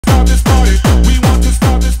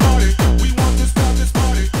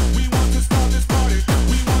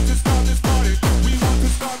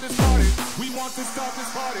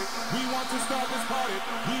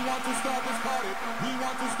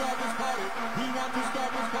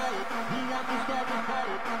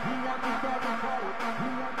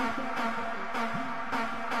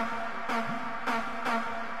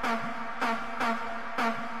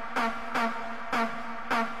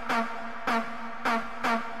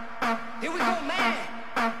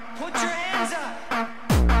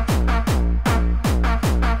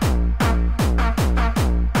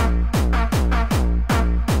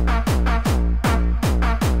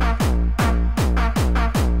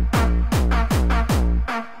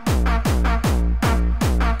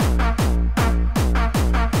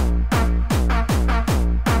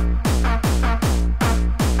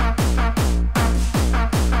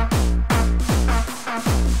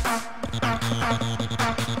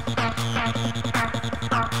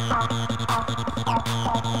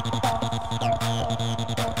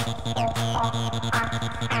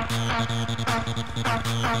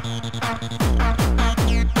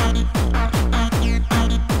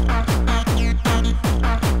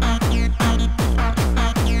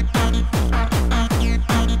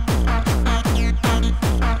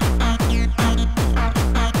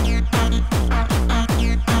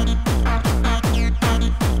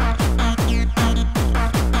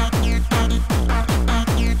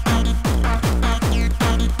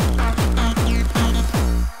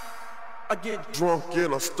Drunk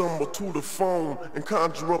and I stumble to the phone and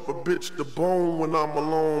conjure up a bitch to bone when I'm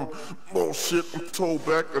alone. Bullshit, I'm told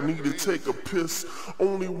back I need to take a piss.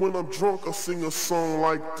 Only when I'm drunk I sing a song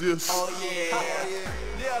like this. Oh yeah,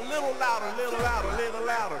 yeah, a little louder, little louder, little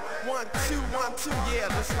louder. 1, 2, 1, 2, yeah,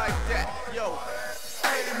 just like that. Yo,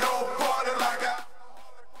 ain't no party like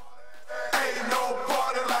ain't no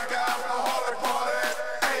party like alcoholic party.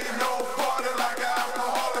 Ain't no party like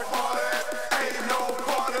alcoholic party. Ain't no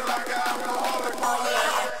party like alcoholic party.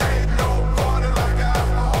 Ain't no party like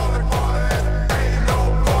alcoholic party. Ain't no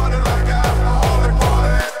party like alcoholic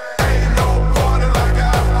party. Ain't no party like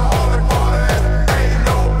alcoholic party. Ain't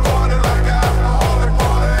no party like alcoholic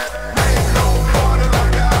party. Ain't no party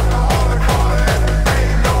like alcoholic party.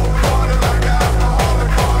 Ain't no party like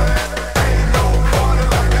alcoholic party. Ain't no party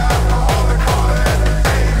like alcoholic party.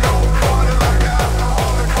 Ain't no party like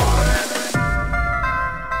alcoholic party.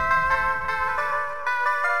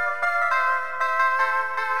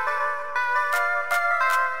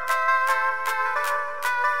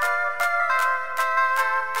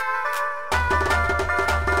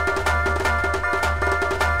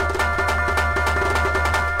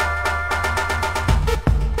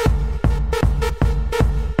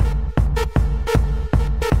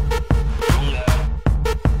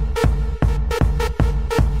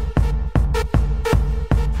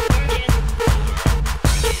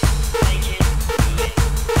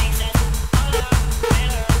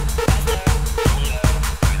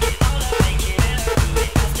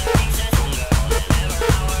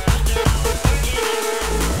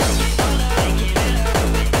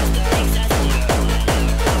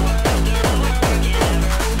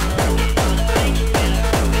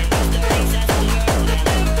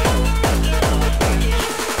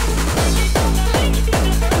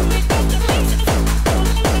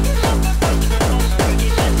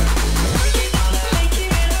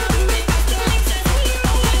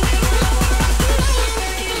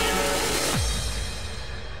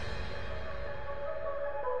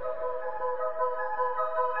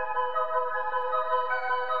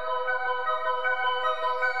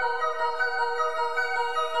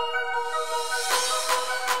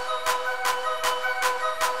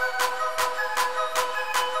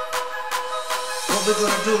 What we're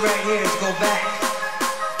gonna do right here is go back,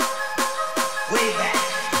 way back,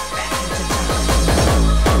 back into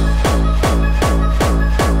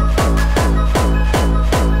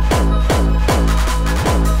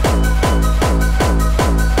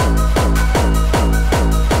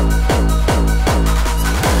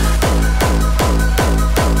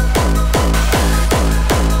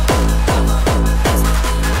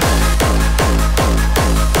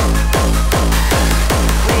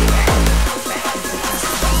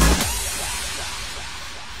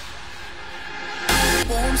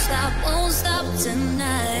Won't stop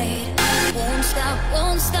tonight.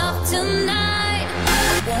 Won't stop tonight.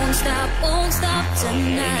 Won't stop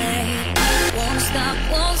tonight. Won't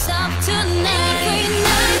stop tonight. Every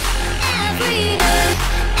night, every day,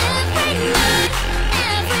 every night,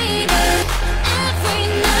 every day, every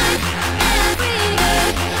night, every day,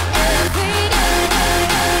 every day.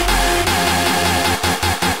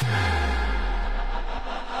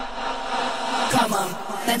 Come on,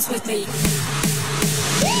 dance with me.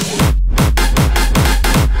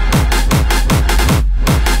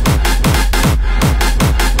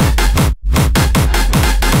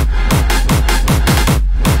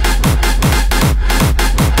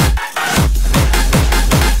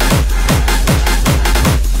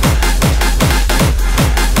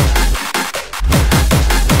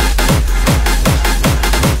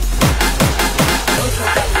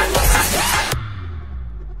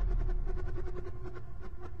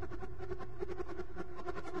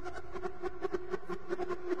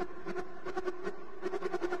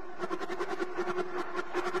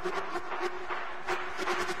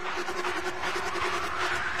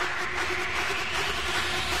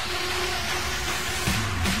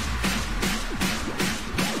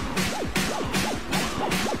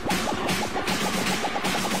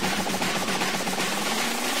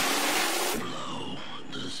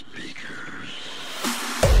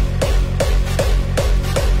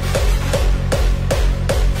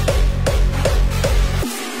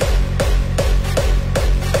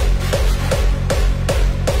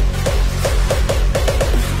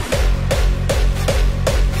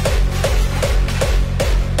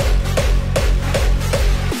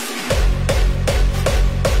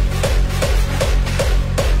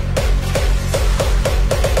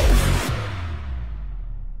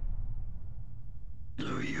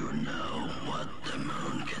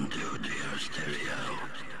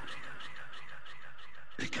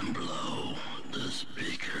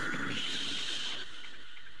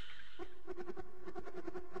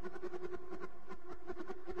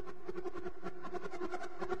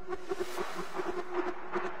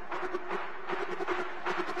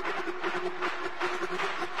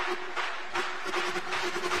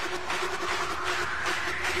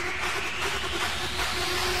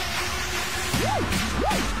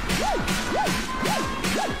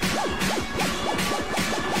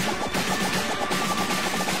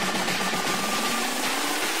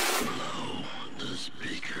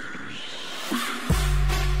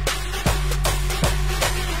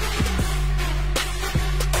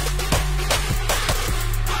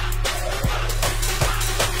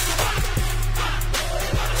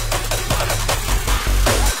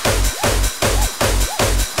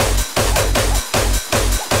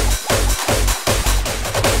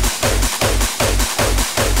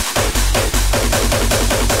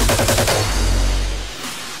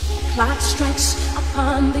 clock strikes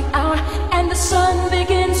upon the hour and the sun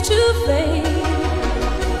begins to fade.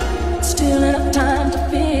 Still enough time to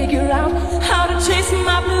figure out how to chase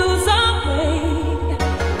my blues away.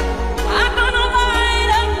 I'm gonna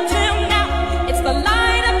light up till now. It's the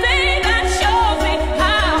light of day that shows me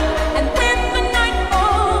how. And when the night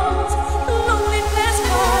falls, loneliness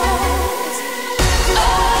calls. Oh,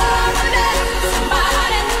 I'm gonna dance with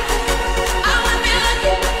somebody. I wanna be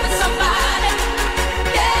lucky with somebody.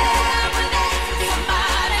 Yeah, I'm gonna dance with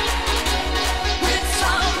somebody. With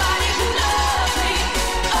somebody who loves me.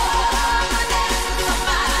 Oh, I'm gonna dance with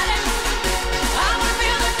somebody. I wanna be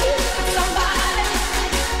lucky with somebody.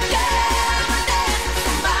 Yeah, I'm gonna dance with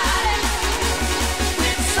somebody.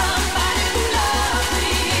 With somebody who loves me.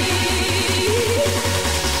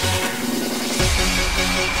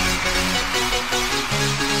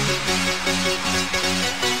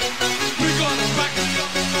 We're gonna rock it.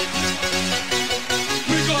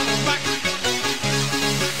 We're gonna rock it.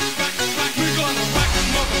 We're gonna rock it,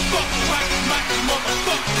 motherfucker. Rock it,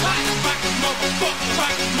 motherfucker. Rock it, motherfucker.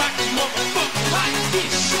 Rock it, motherfucker. Like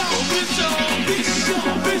this show. This show. This show.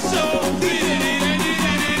 This show. This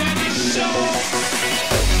show.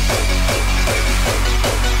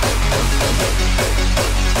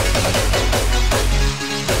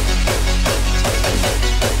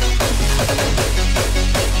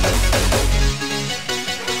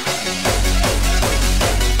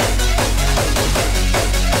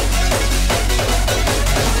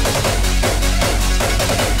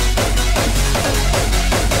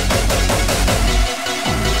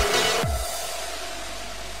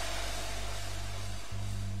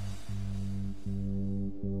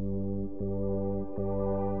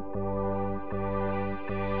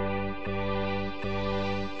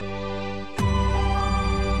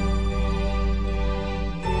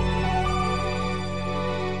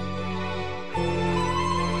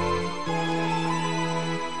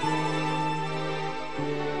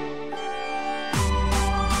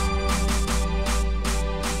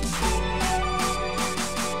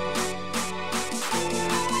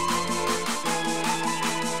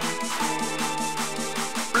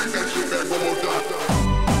 Bring that shit back one more time.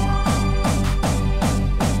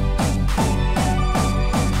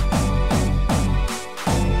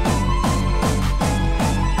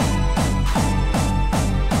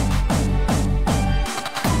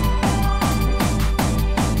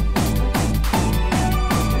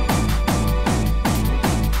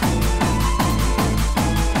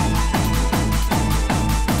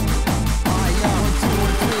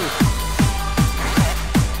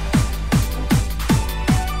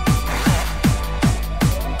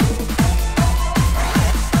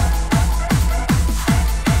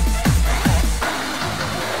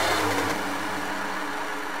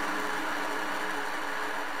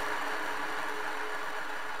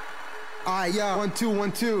 Alright, yeah, 1 2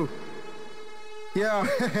 1 2. Yeah.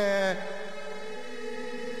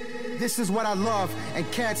 This is what I love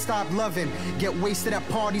and can't stop loving. Get wasted at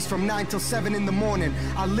parties from 9 till 7 in the morning.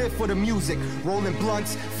 I live for the music, rolling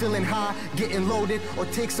blunts, feeling high, getting loaded, or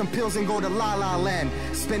take some pills and go to La La Land.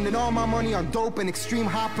 Spending all my money on dope and extreme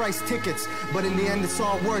high-priced tickets, but in the end it's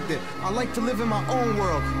all worth it. I like to live in my own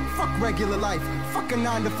world. Fuck regular life, fuck a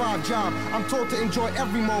 9-to-5 job. I'm told to enjoy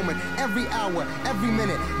every moment, every hour, every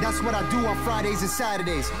minute. That's what I do on Fridays and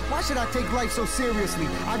Saturdays. Why should I take life so seriously?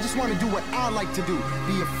 I just want to do what I like to do,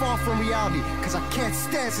 being far from reality, cause I can't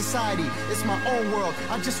stand society. It's my own world,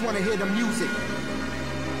 I just want to hear the music.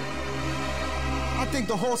 I think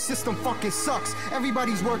the whole system fucking sucks.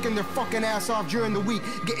 Everybody's working their fucking ass off during the week,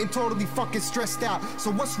 getting totally fucking stressed out.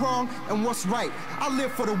 So what's wrong and what's right? I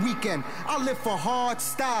live for the weekend. I live for hard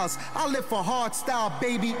styles. I live for hard style,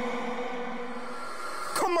 baby.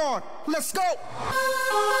 Come on, let's go.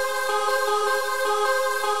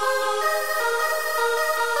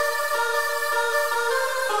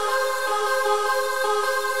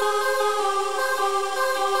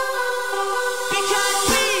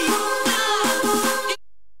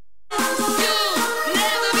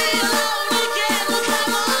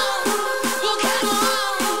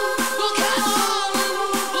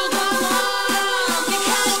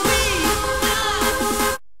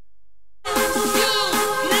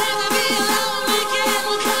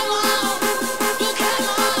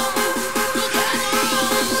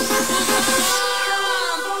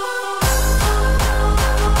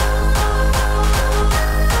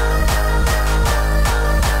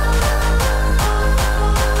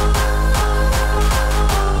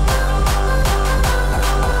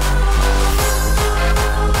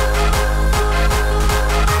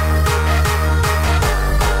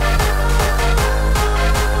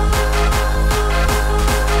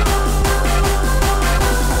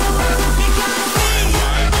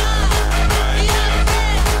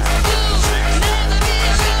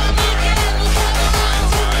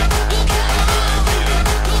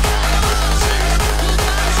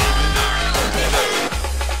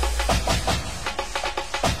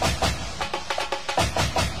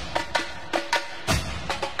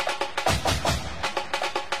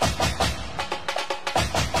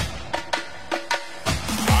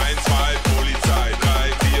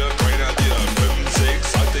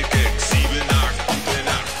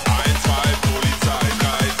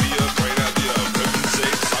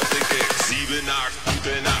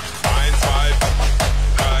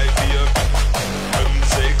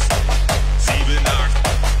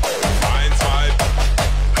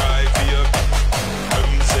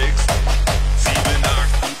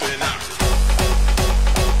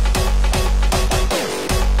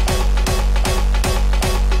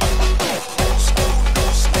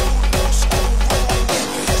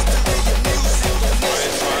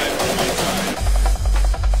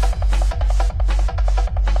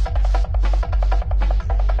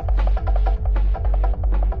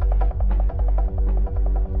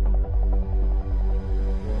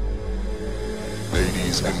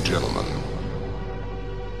 Ladies and gentlemen,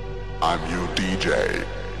 I'm your DJ,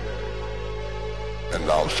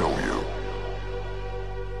 and I'll show you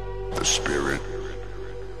the spirit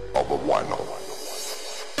of a wino.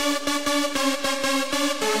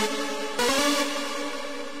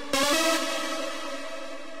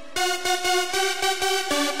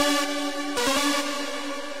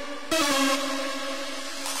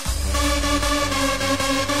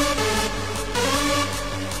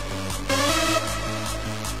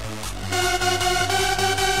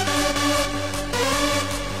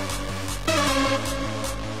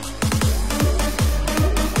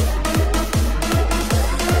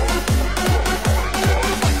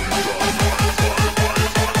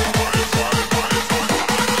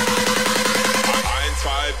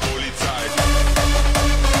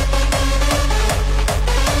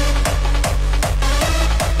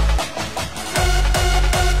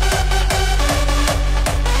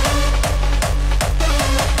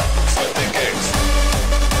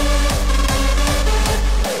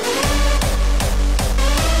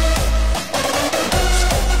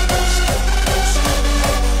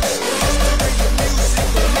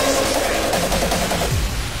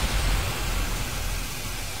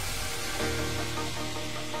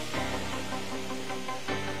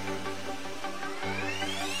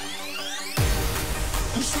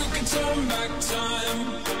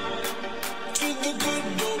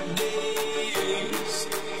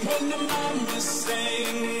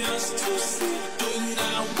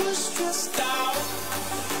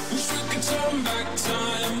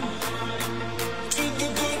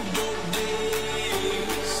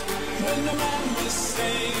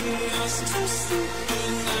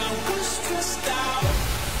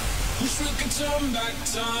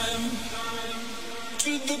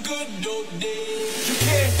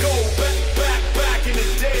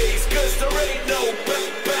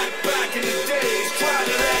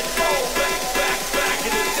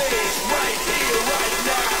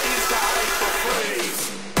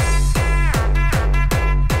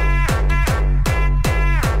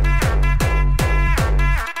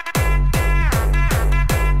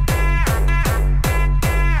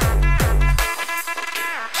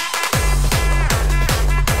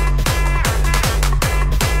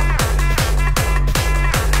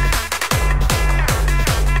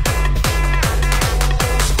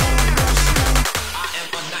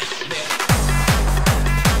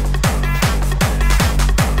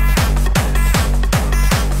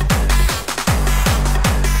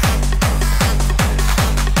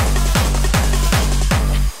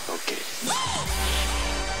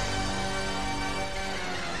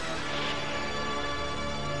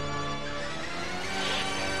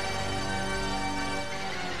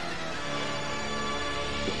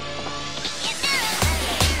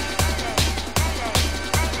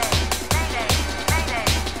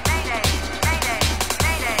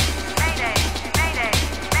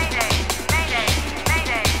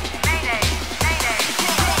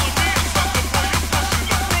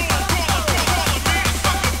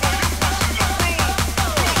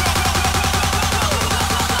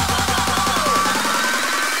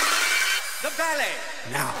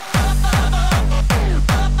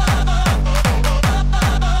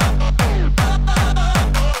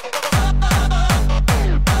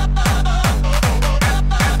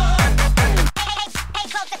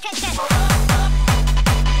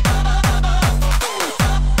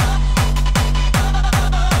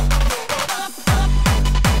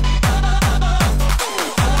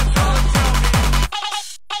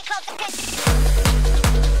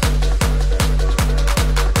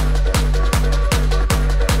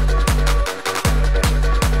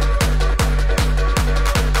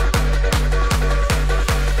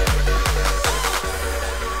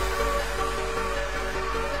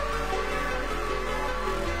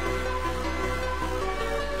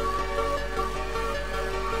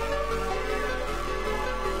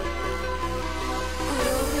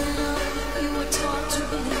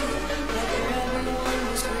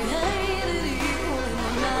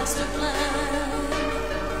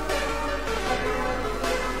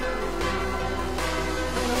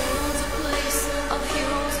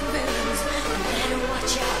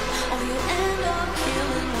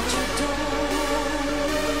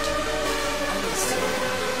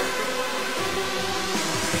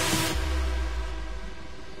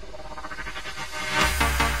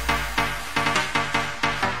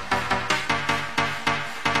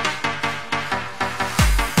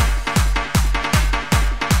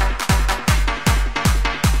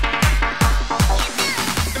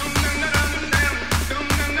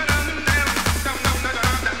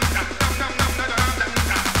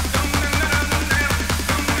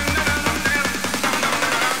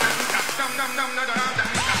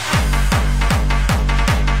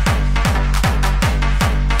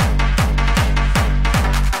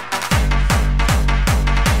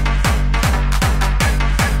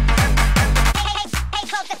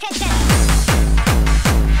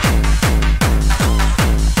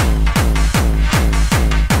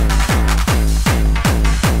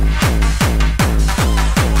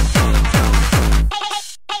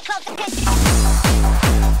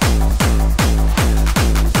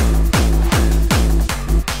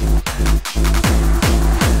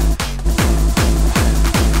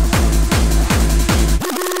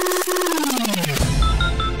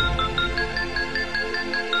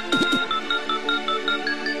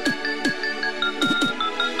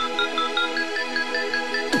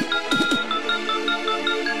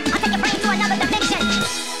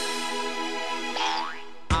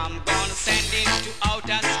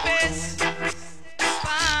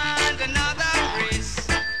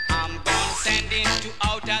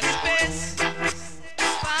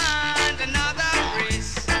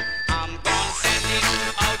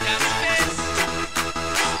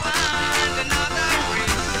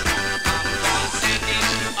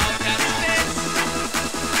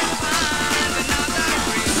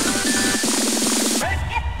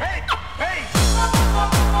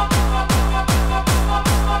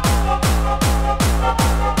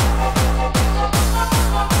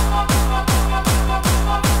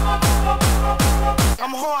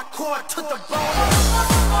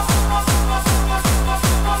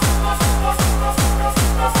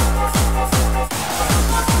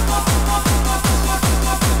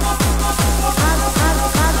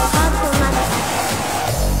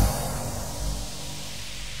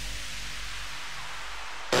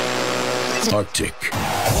 Arctic.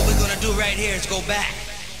 What we're gonna do right here is go back,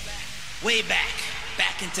 way back,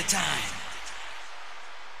 back into time.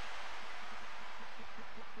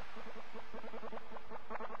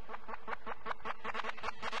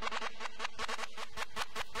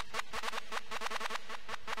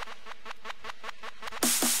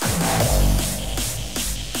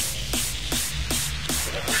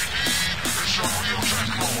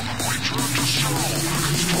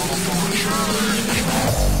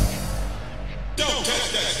 Don't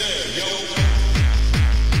touch that there, yo.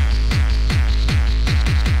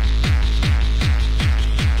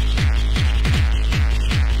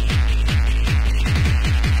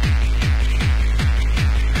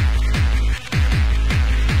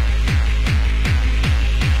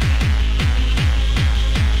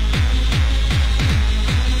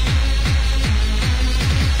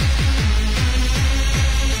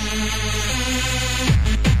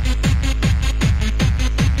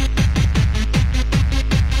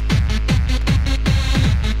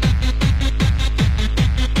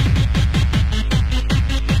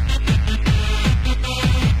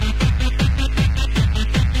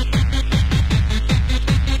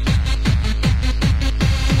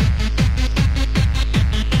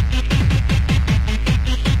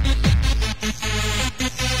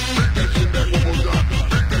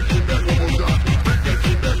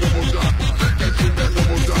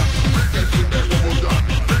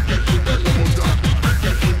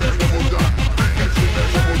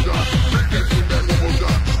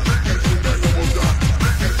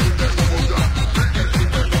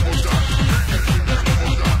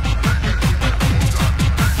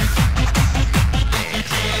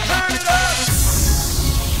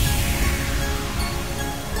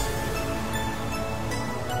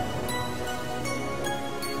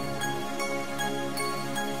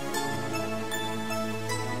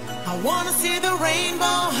 I wanna see the rainbow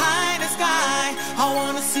high in the sky. I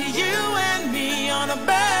wanna see you and me on a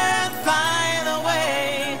bird flying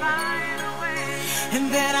away.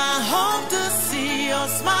 And then I hope to see your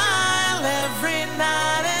smile every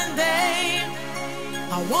night and day.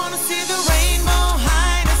 I wanna see the rainbow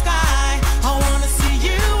high in the sky. I wanna see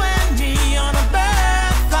you and me on a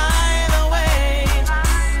bird flying away.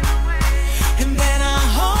 And then I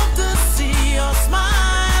hope to see your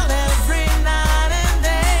smile every night and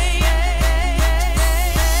day.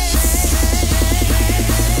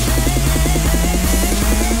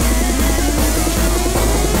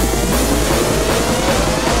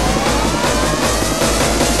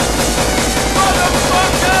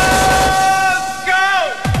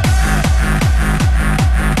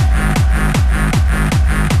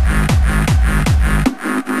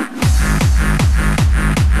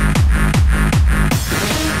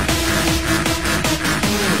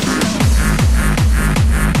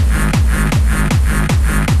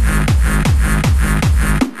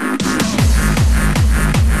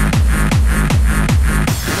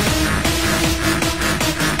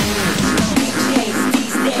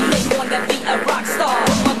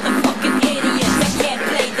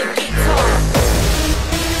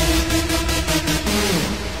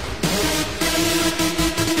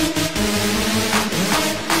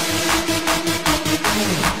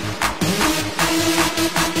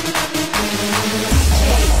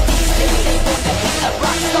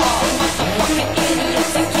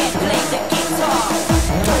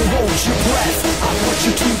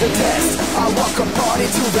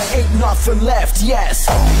 There ain't nothing left, yes.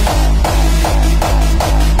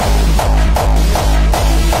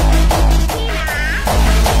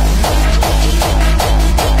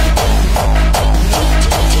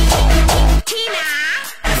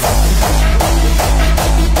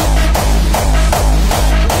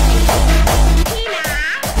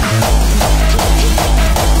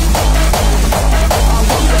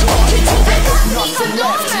 Nothing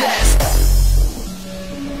left, yes.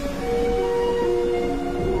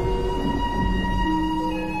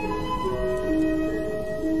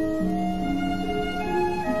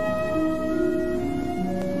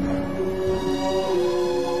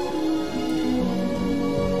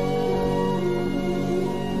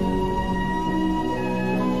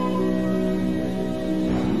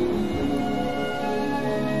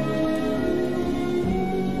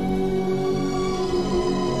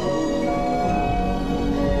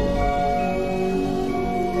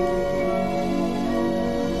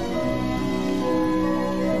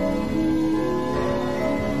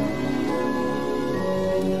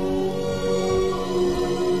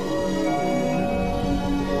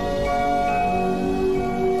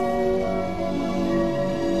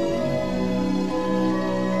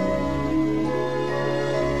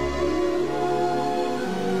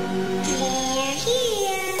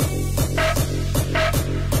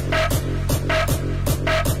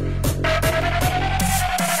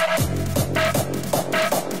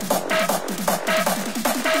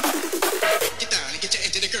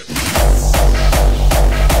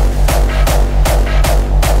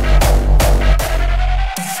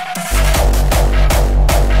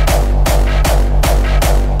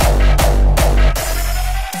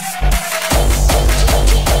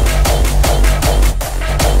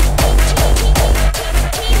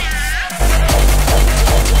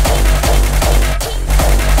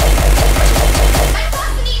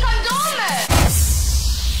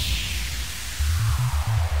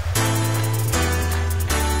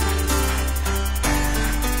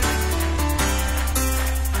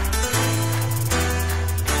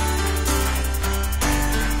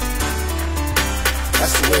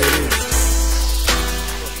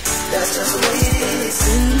 That's just the way it is.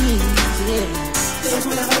 Yeah. Things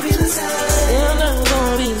will never be the same. They're never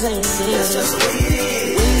gonna be the same. That's just the way it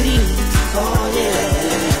is. Oh yeah.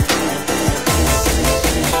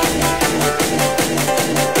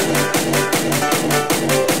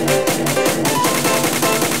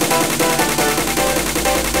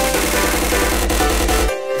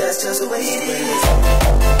 That's just the way it is.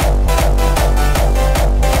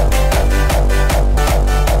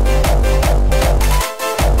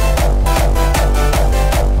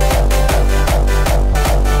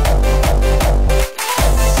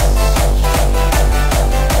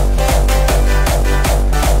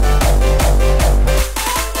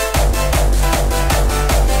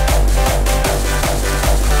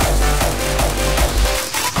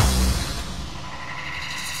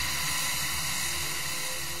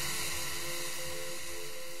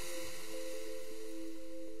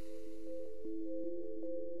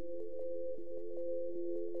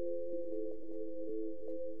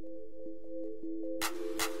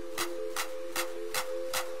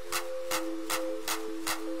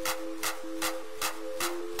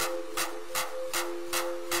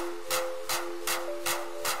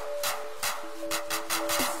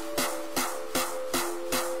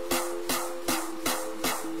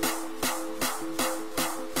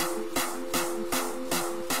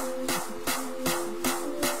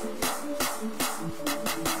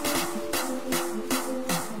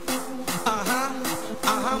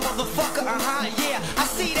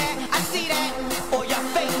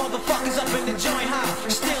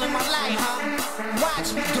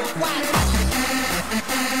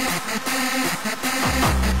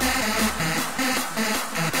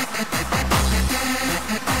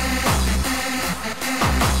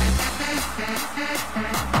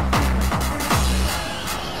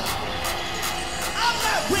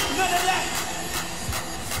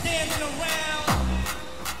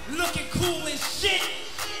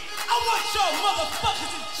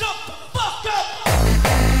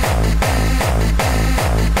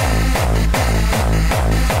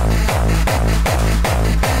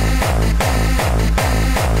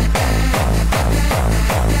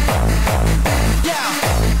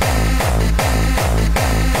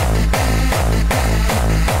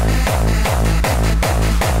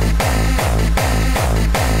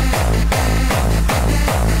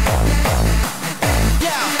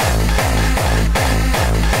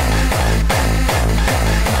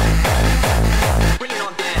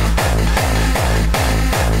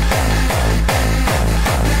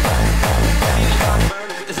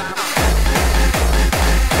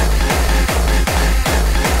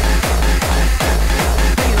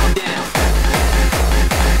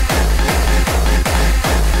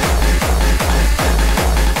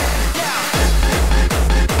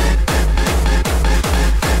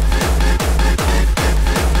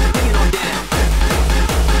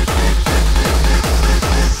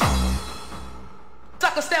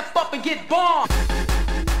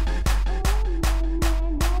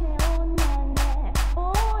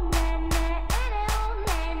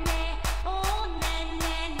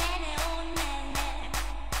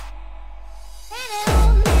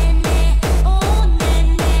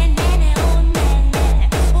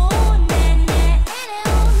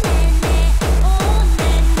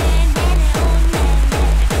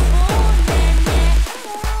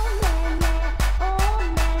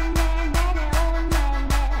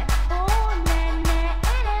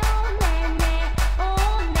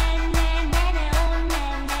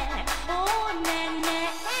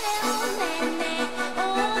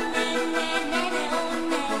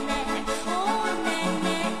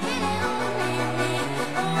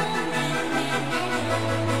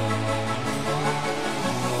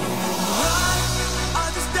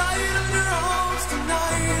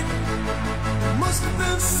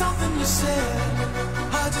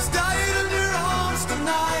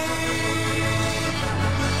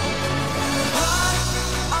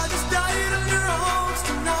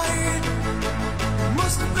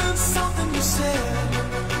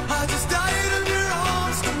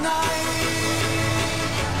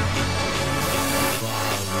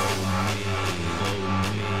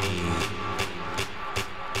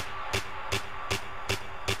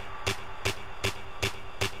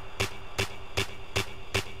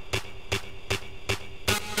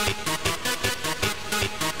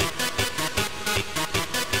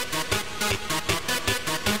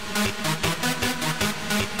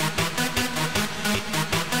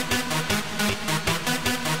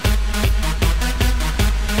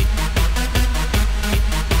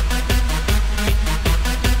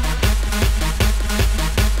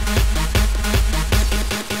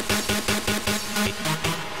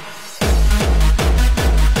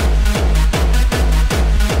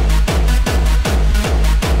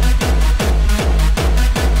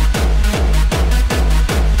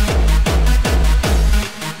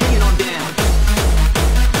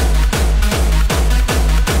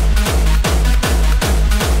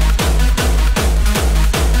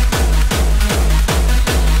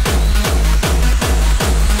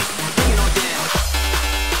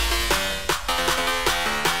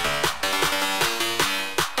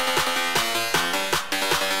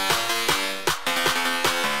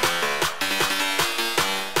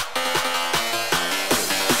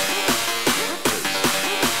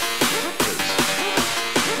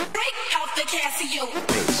 Casio.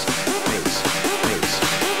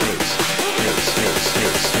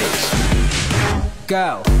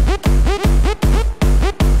 Go.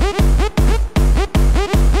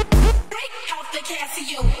 Break out the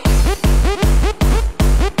Casio.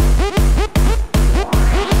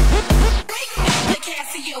 Break out the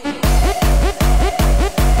Casio.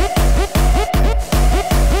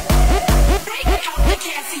 Break out the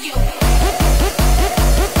Casio.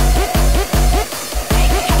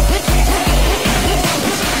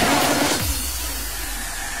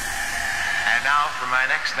 And now for my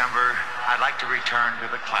next number, I'd like to return to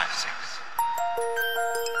the classics.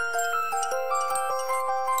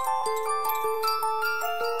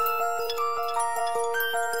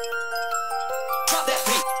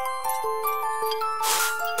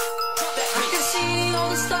 I can see all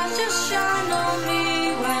the stars just shine on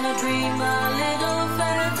me when I dream my little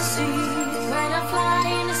fantasy. When I fly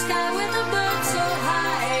in the sky with a bird so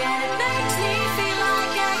high, and it makes me feel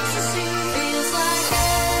like ecstasy. Feels like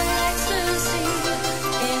ecstasy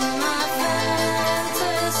in my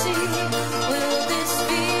fantasy. Will this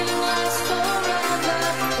feeling last forever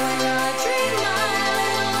when I dream my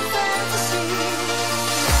little fantasy?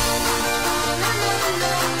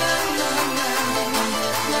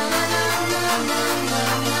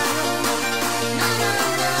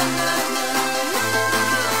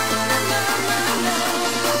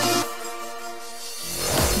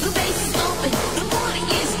 The bass is open, the party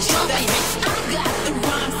is jumping. I got the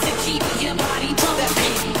rhymes to keep your body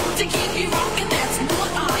pumping, to keep you rocking. That's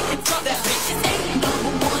what I am trumping. It's ain't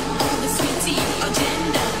number one on the sweet tea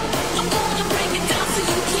agenda. I'm gonna break it down so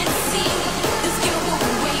you can see. This girl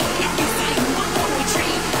won't wait if you fight my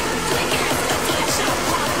poetry. Quick as a flash, I'll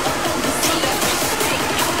pop up on the scene. Break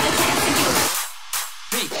out the Casio.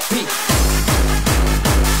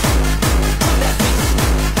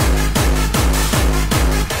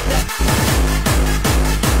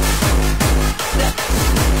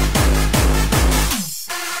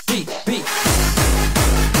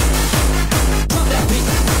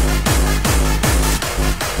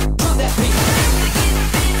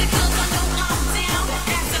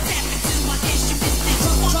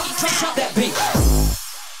 That beat.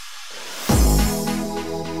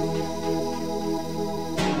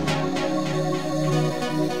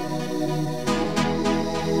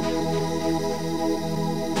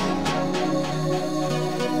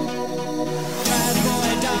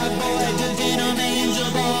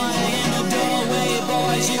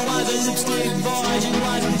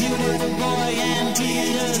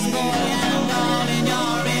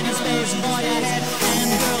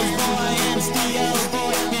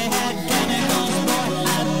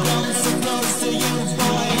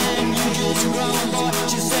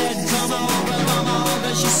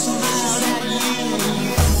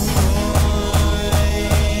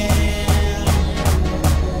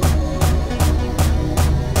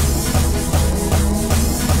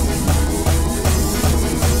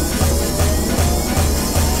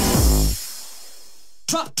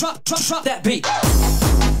 Drop that beat.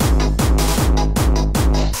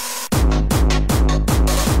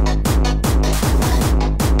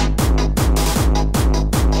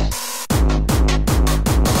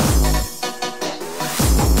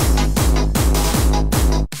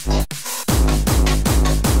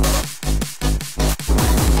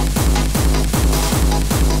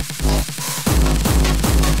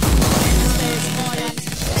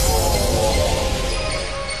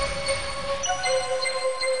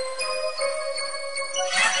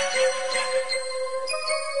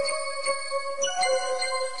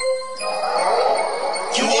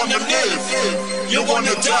 You wanna live, you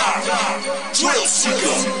wanna die, drill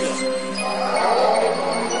seeker.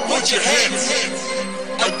 Put your hands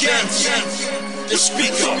against the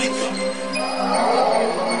speaker.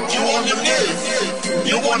 You wanna live,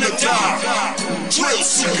 you wanna die, drill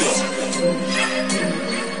seeker.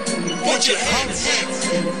 Put your hands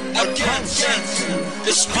against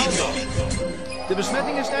the speaker. De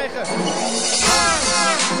besmettingen stijgen.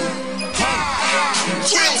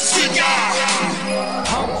 Drill seeker.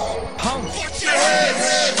 Hans. Put your hands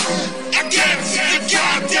against the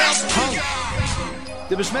goddamn speaker.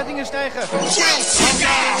 De besmettingen stijgen. Drill seeker.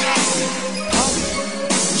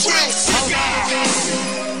 Drill seeker.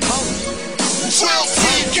 Drill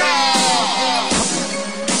seeker.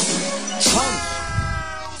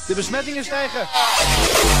 De besmettingen stijgen.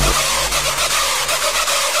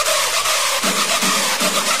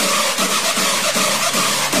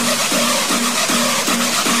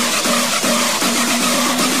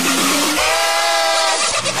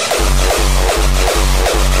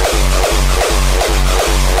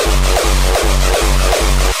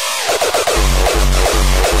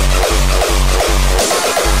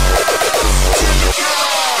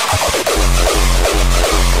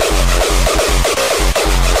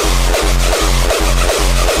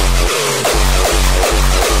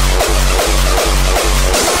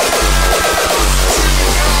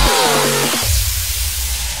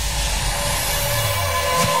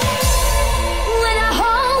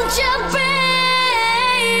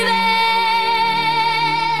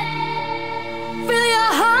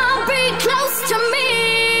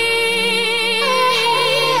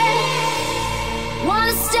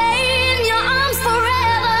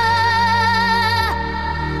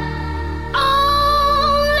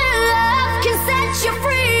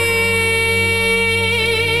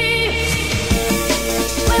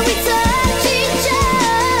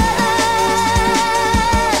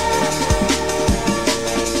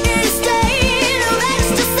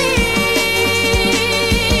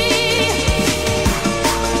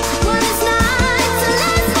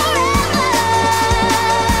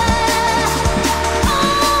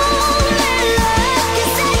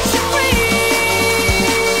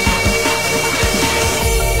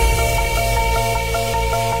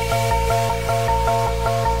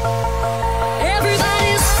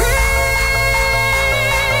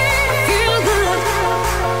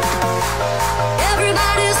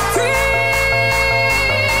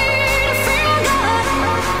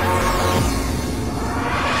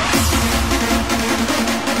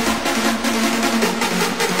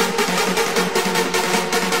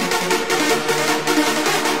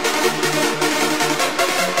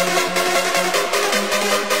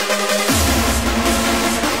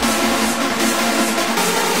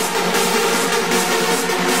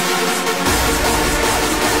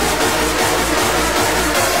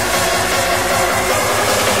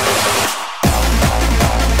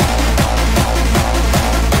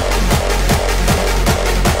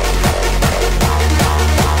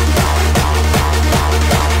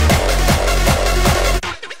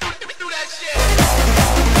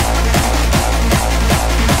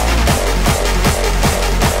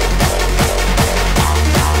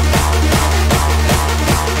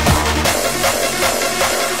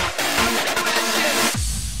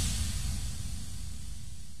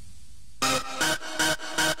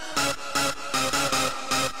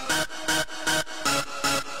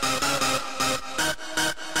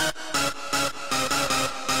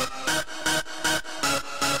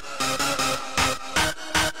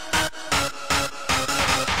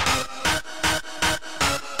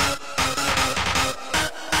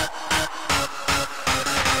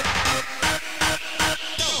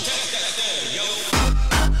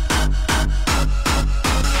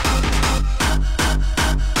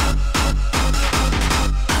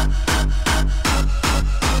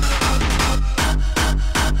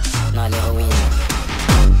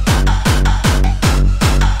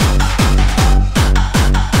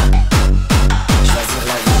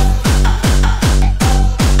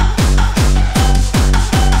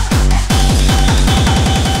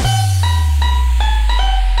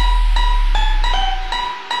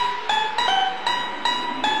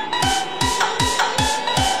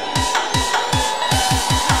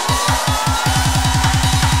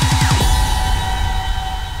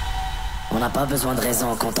 Pas besoin de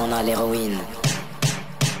raison quand on a l'héroïne.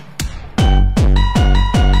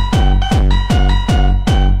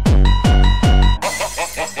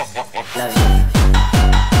 La vie.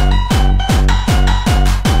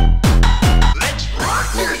 Let's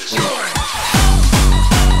rock this joint.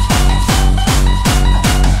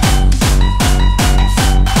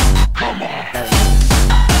 Come on. La vie.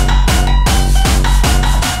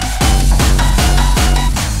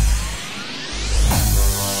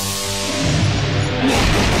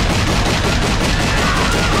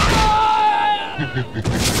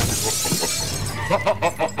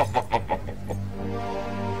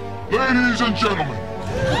 Ladies and gentlemen,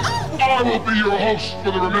 I will be your host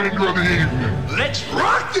for the remainder of the evening. Let's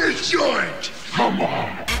rock this joint. Come on.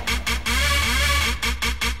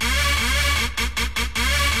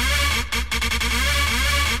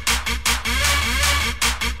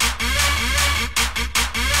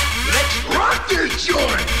 Let's rock this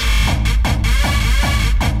joint.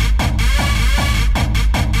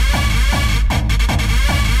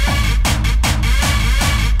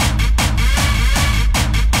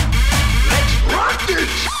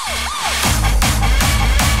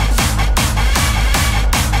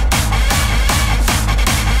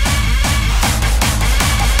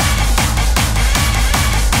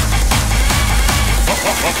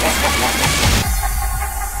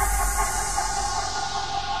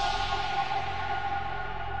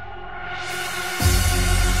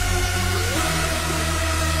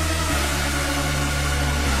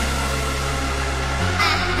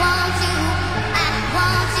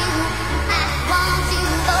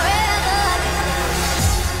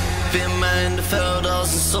 Vind mij in de velden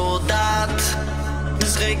als een soldaat.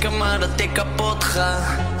 Dus reken maar dat ik kapot ga.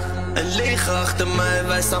 Een leger achter mij,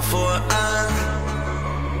 wij staan vooraan.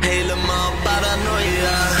 Helemaal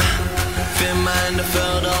paranoia. Vind mij in de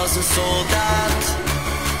velden als een soldaat.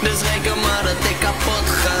 Dus reken maar dat ik kapot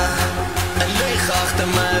ga. Een leger achter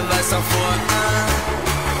mij, wij staan vooraan.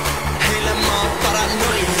 Helemaal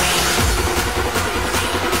paranoia.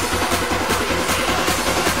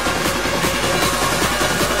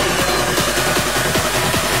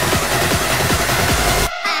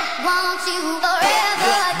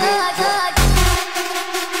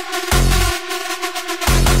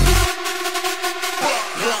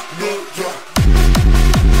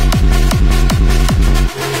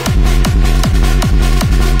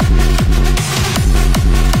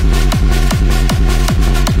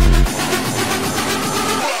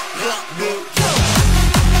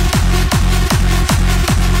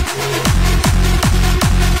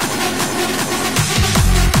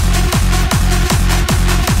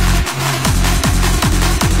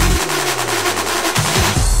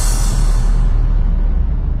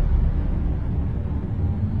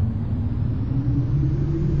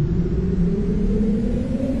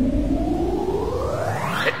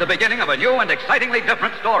 The beginning of a new and excitingly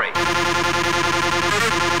different story.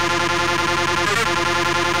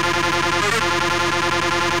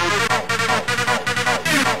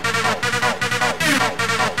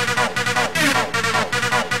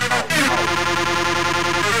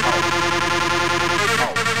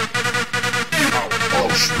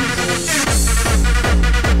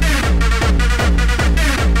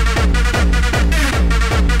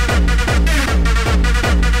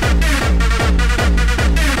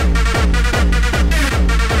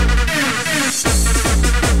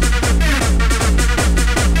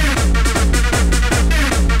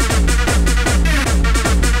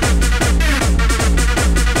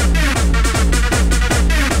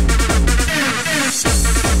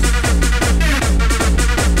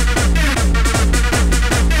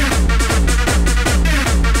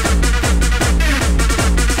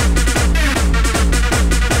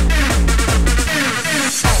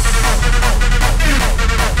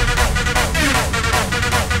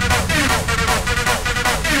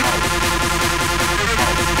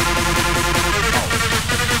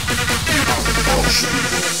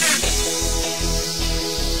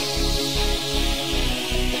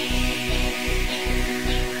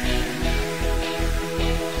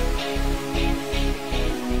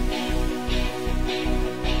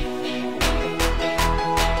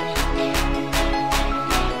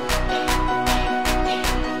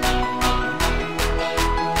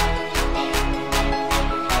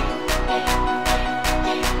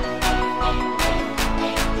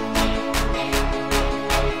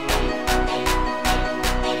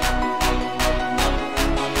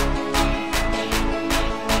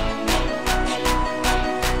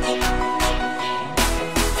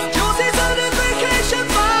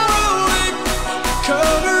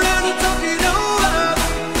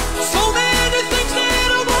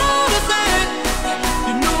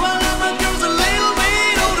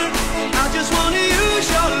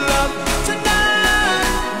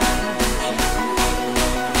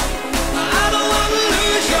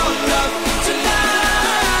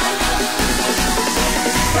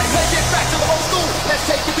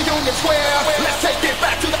 square. Let's take it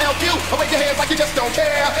back to the LQ. Wave your hands like you just don't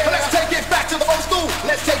care. Let's take it back to the old school.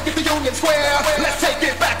 Let's take it to Union Square. Let's take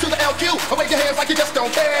it back to the LQ. Wave your hands like you just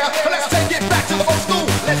don't care. Let's take it back to the old school.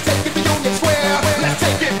 Let's take it to Union Square. Let's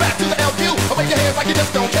take it back to the LQ. Wave your hands like you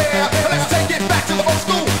just don't care. Let's take it back to the old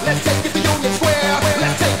school. Let's take it to Union Square.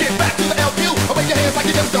 Let's take it back to the LQ. Wave your hands like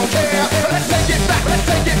you just don't care. Let's take it back. Let's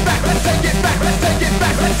take it back. Let's take it back. Let's take it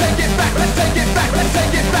back. Let's take it back. Let's take it back. Let's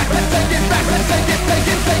take it back. Let's take it back.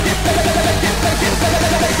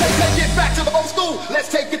 Let's take it back to the old school. Let's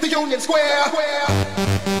take it to Union Square.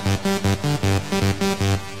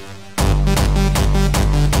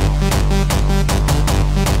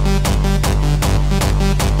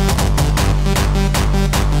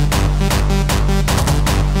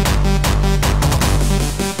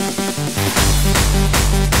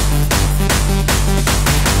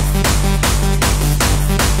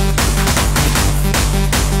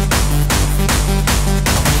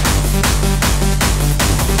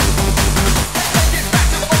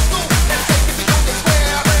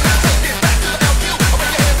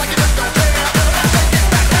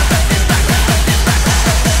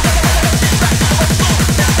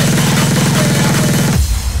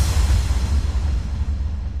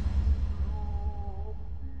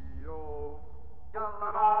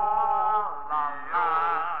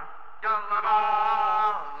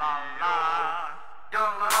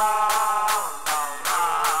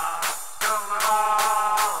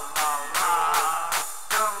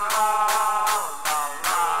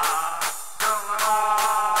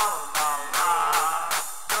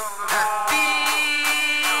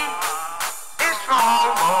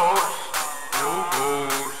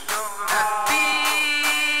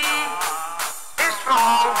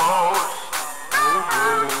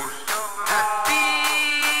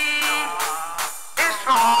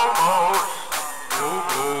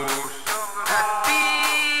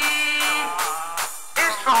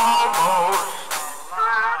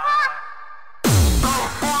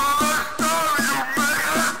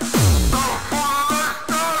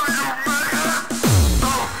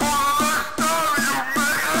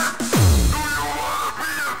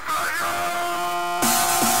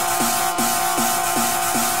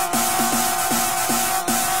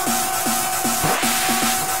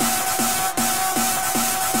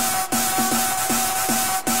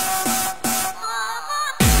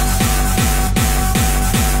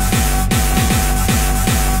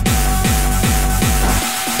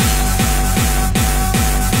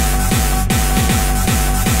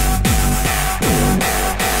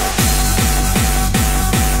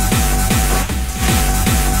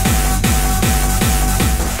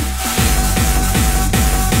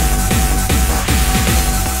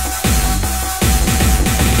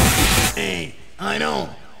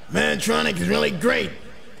 Mantronic is really great,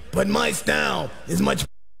 but my style is much.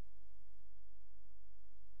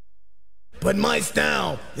 But my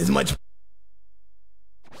style is much.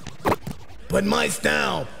 But my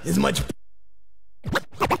style is much.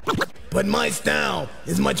 But my style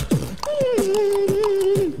is much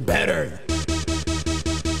better.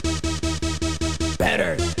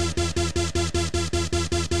 Better.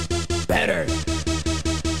 Better.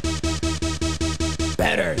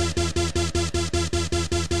 Better.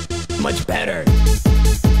 Much better.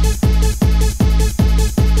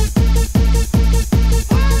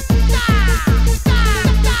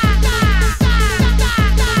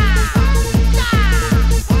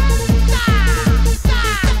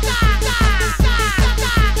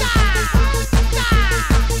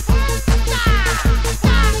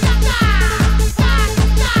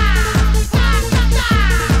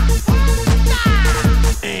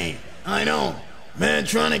 Hey, I know,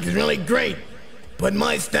 Mantronic is really great, but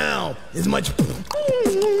my style is much.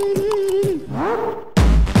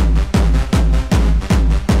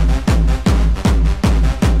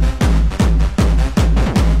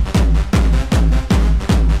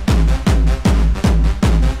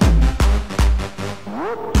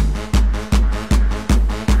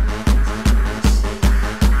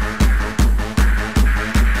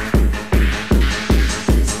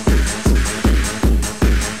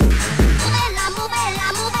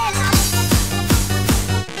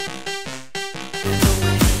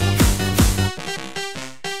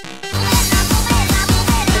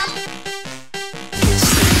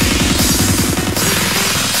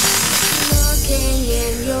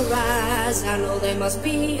 I know there must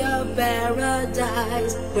be a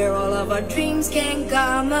paradise where all of our dreams can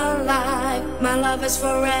come alive. My love is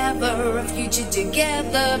forever, a future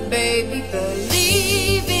together, baby.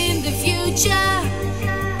 Believe in the future,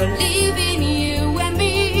 believe in you and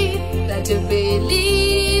me. That to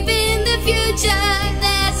believe in the future,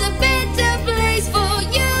 there's a better place for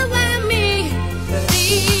you and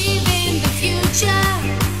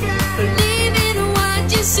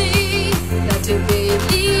to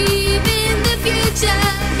believe in the future.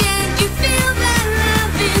 Can you feel that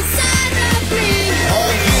love inside of me? Oh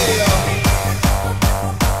yeah.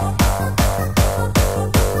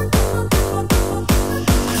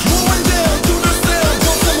 Moving down to the sound,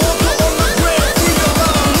 put some hooker on the ground. We the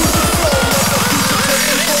love, lose the soul, let the future take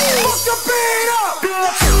control. Fuck the beat up,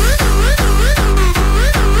 bitch.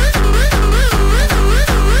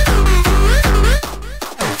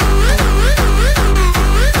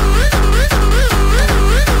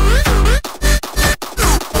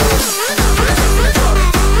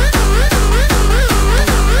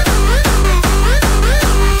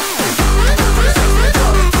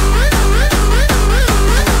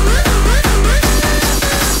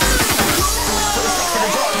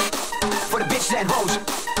 For the bitches and hoes,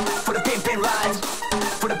 for the pimp and rides,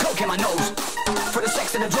 for the coke in my nose, for the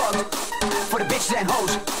sex and the drugs, for the bitches and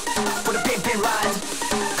hoes, for the pimp and rides,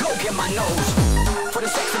 coke in my nose, for the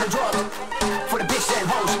sex and the drugs, for the bitches and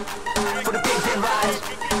hoes, for the pimp and rides,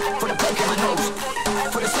 for the coke in my nose,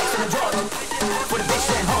 for the sex and the drugs, for the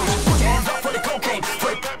bitches and hoes. Put your hands up for the cocaine.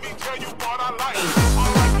 Let me tell you what I like.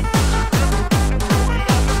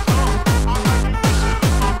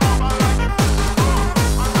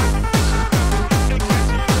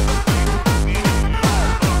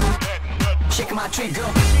 Shaking my tree,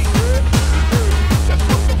 girl.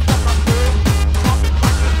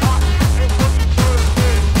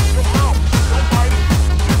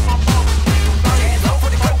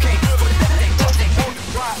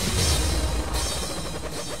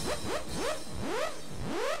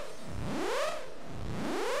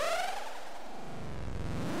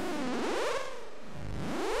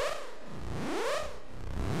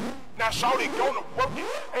 Now shawty gonna work it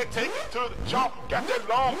and take it to the jaw. Got that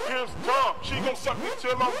long pierced tongue, she gon' suck me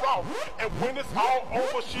till I'm raw. And when it's all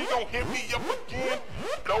over, she gon' hit me up again,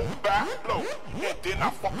 blow by blow. And then I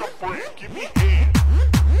fuck her friend, give me head.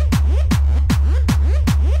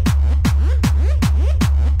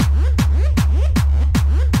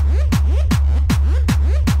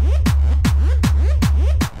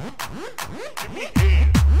 Give me head.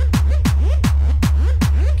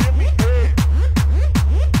 Give me head.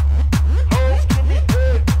 Hoes, give me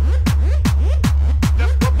head.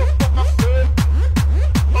 That's what the fuck I said.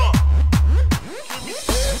 Give me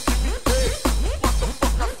head, give me head. What the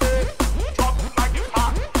fuck I said? Drop it like it's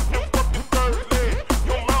hot and fuck the third leg.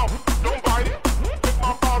 Your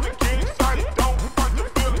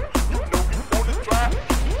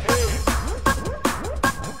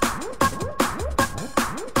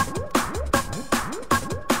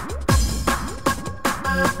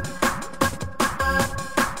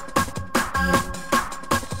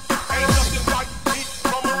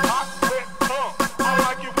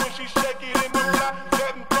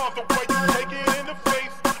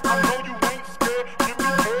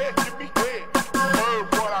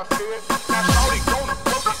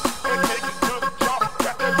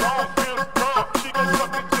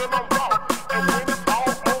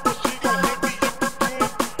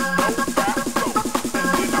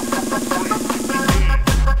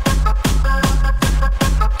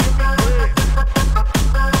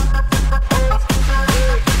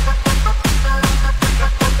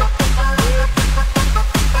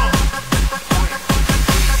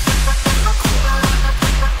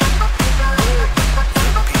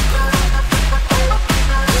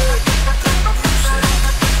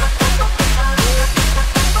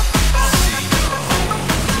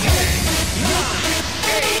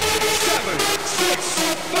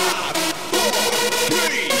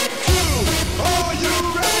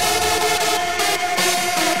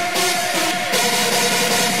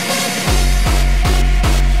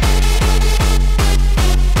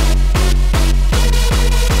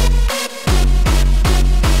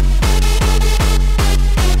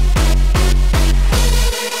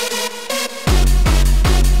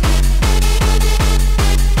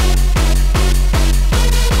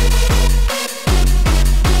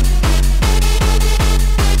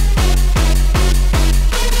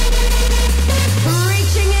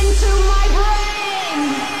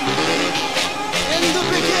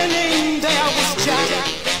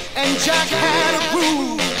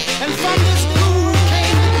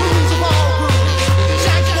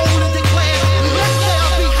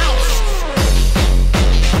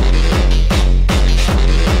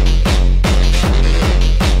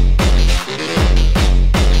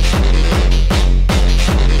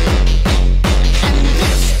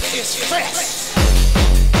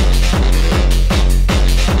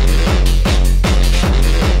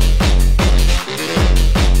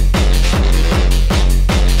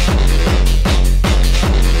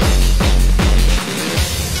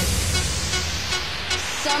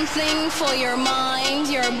something for your mind,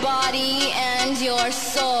 your body, and your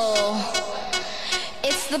soul.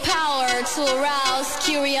 It's the power to arouse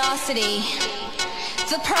curiosity,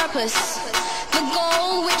 the purpose, the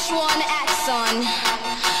goal which one acts on.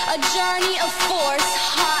 A journey of force,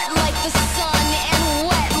 hot like the sun and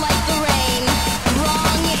wet like the rain.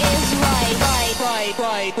 Wrong is right, right, right,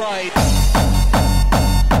 right, right.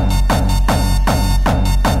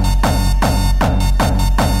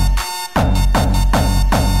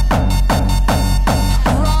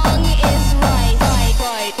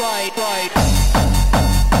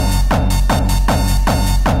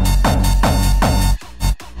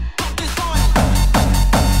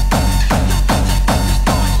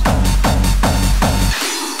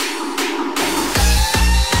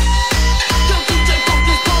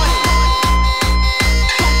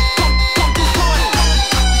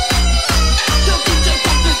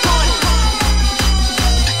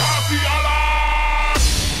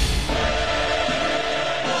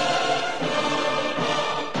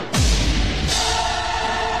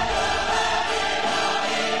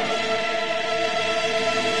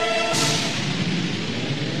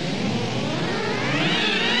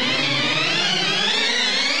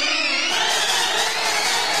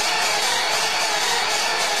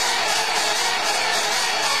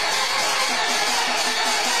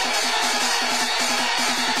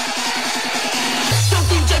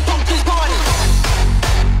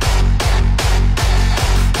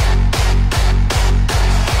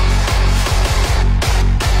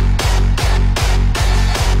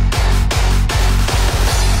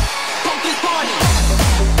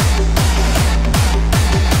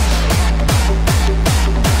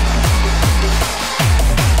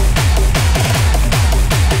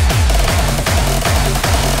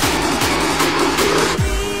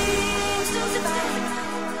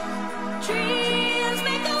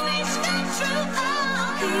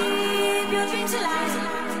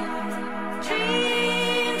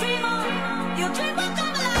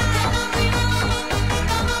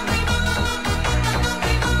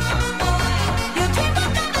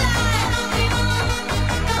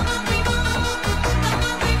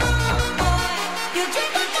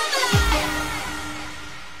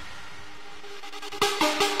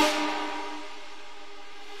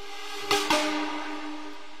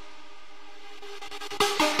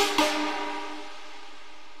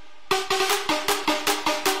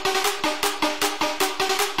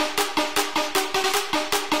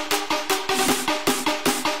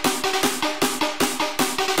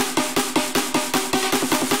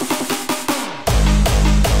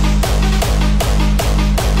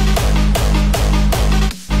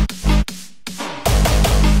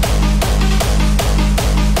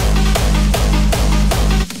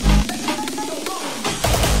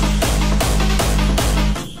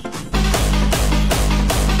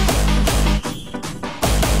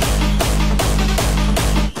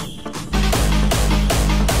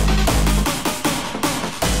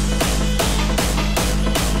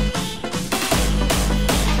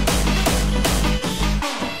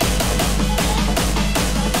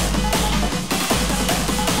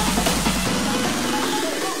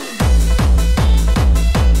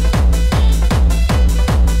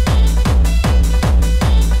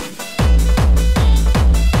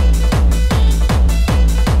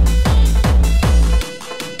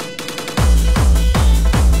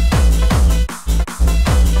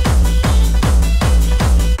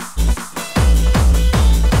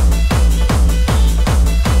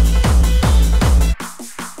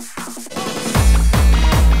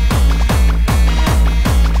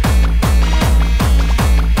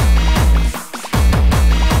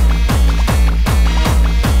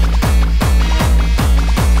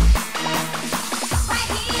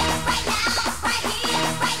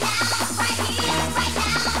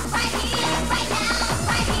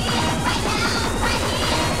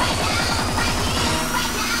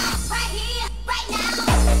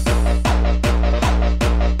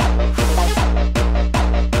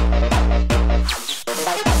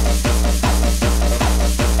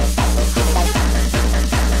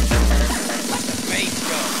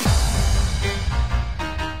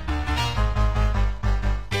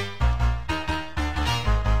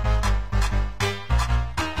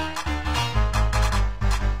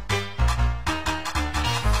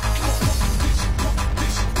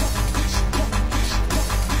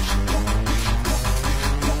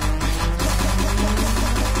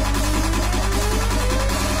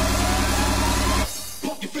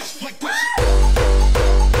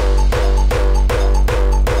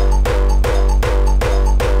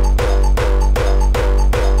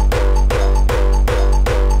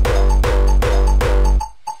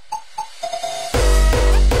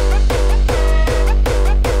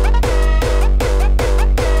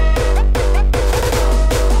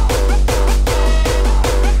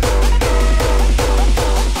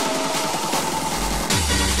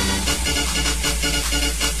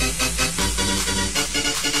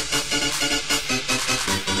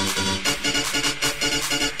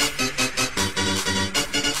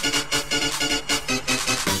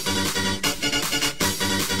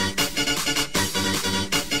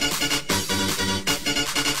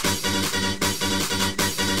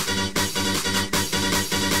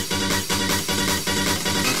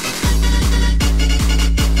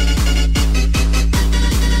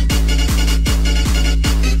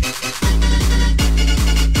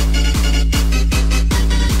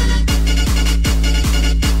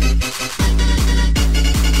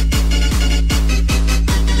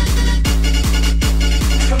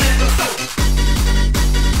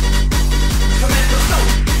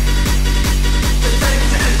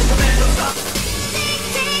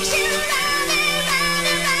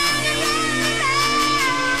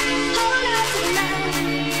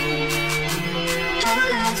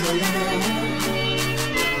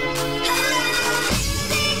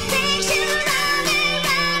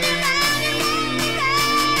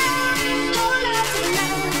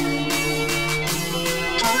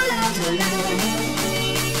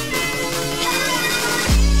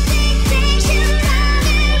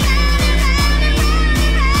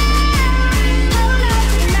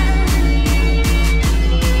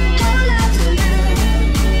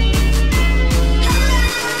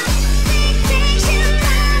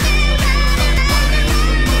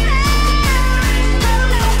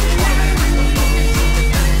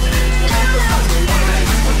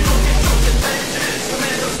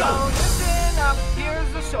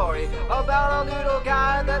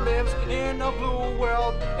 in a blue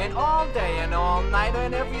world, and all day and all night,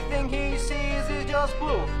 and everything he sees is just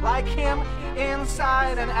blue. Like him,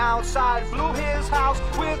 inside and outside, blue his house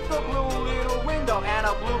with a blue little window and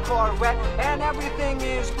a blue Corvette, and everything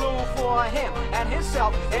is blue for him and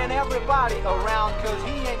himself and everybody around, cause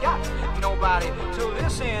he ain't got nobody to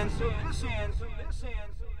listen.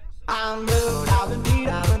 I'm blue, I've been beat,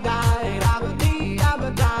 I've been died, I've been beat, I've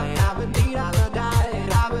been died, I've been beat, I've been died,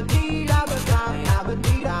 I've been beat, I've been died, I've been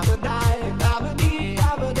beat, I've been died, I've been beat,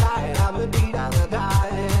 I've been died, I've been beat, I've been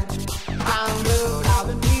died. I'm blue, I've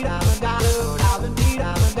been beat, I've been died, I've been beat,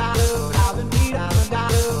 I've been died, I've been beat, I've been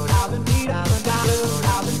died, I've been beat, I've been died,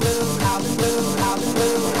 I've been blue, I've been blue, I've been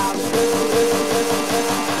blue, I've been blue.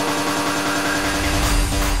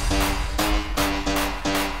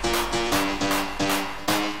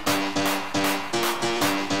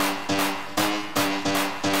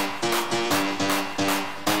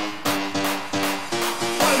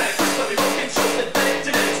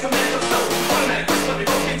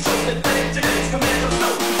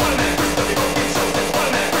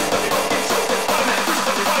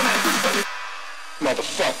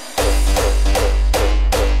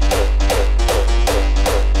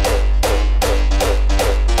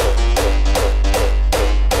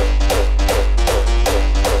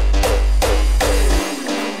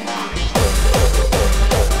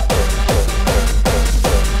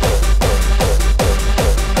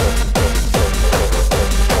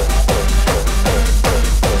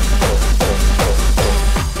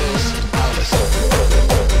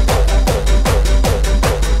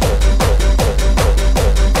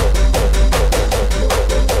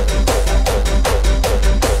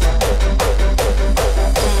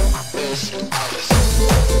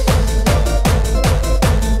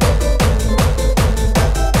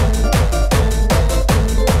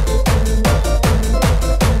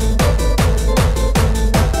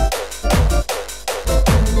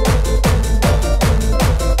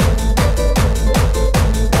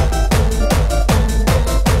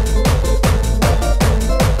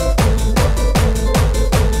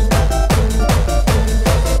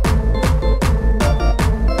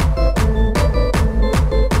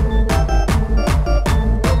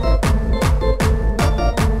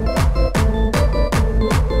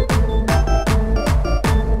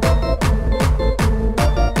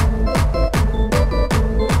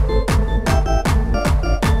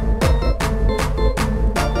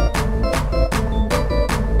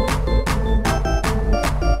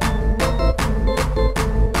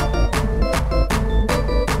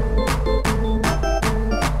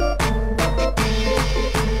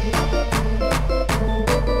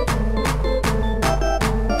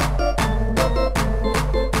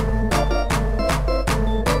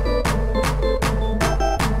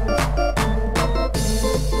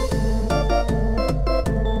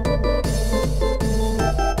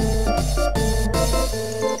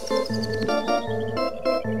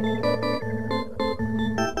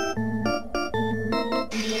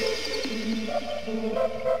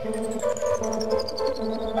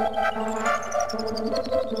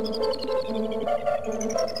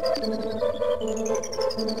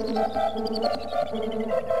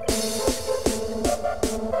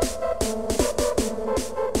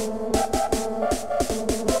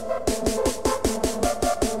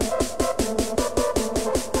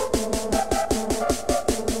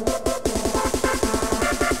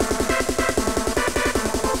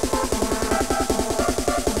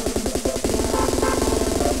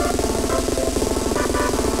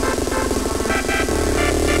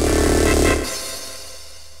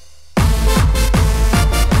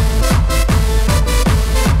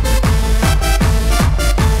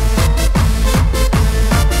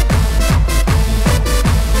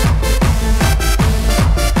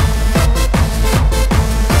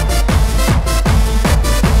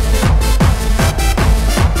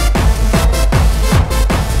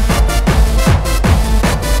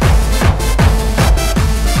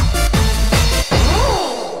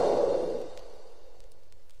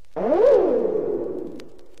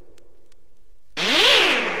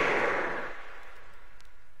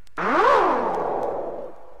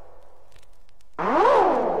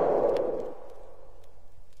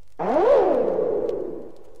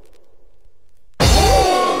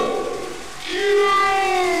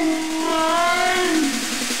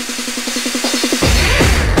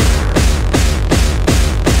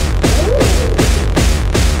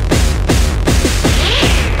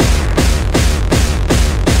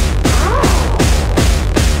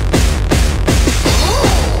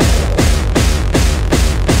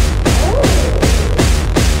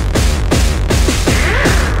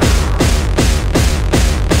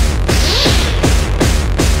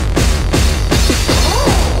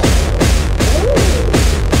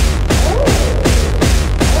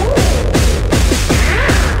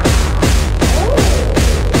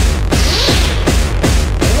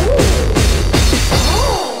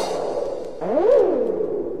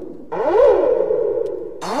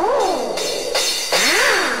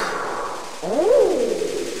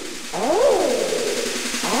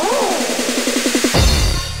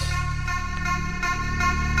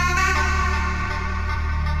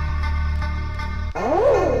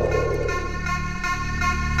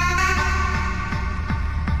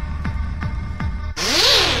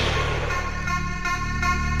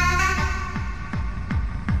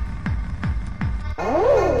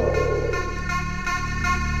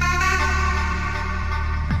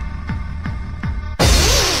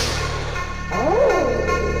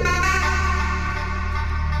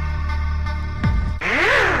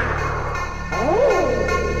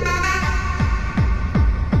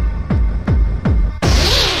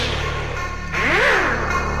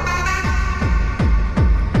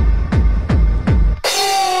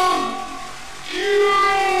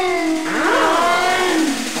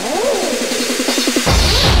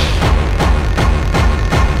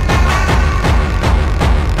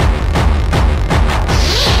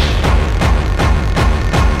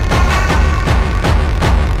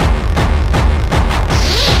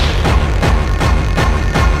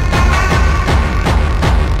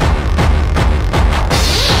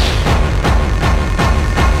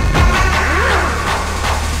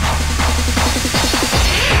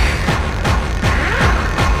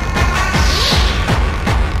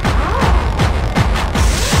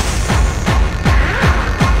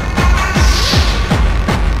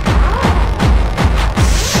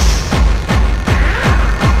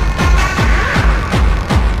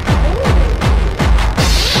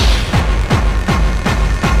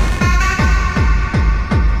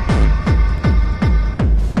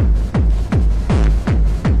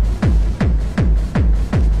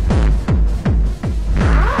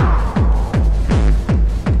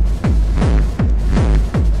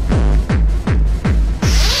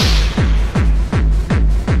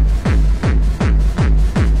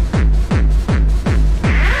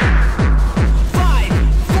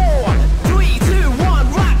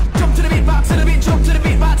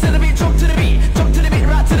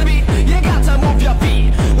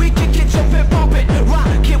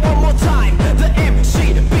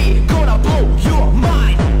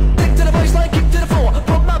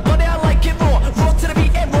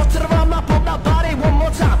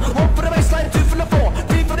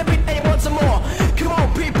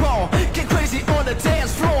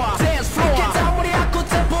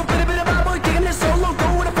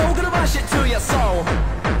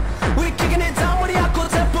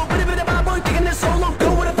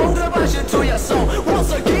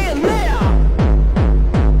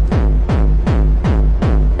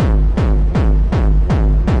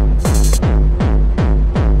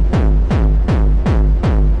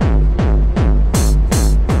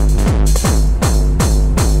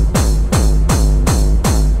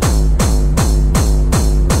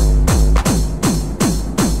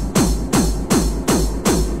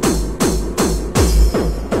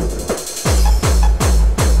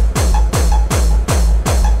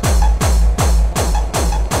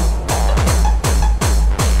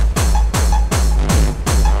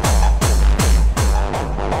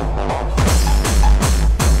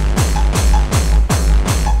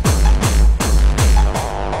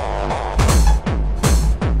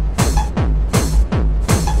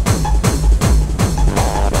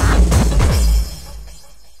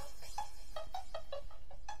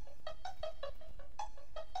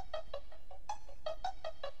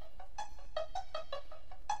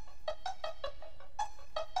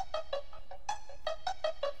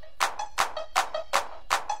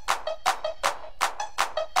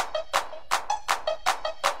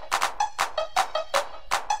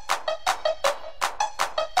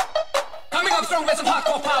 strong with some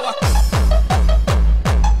hardcore power.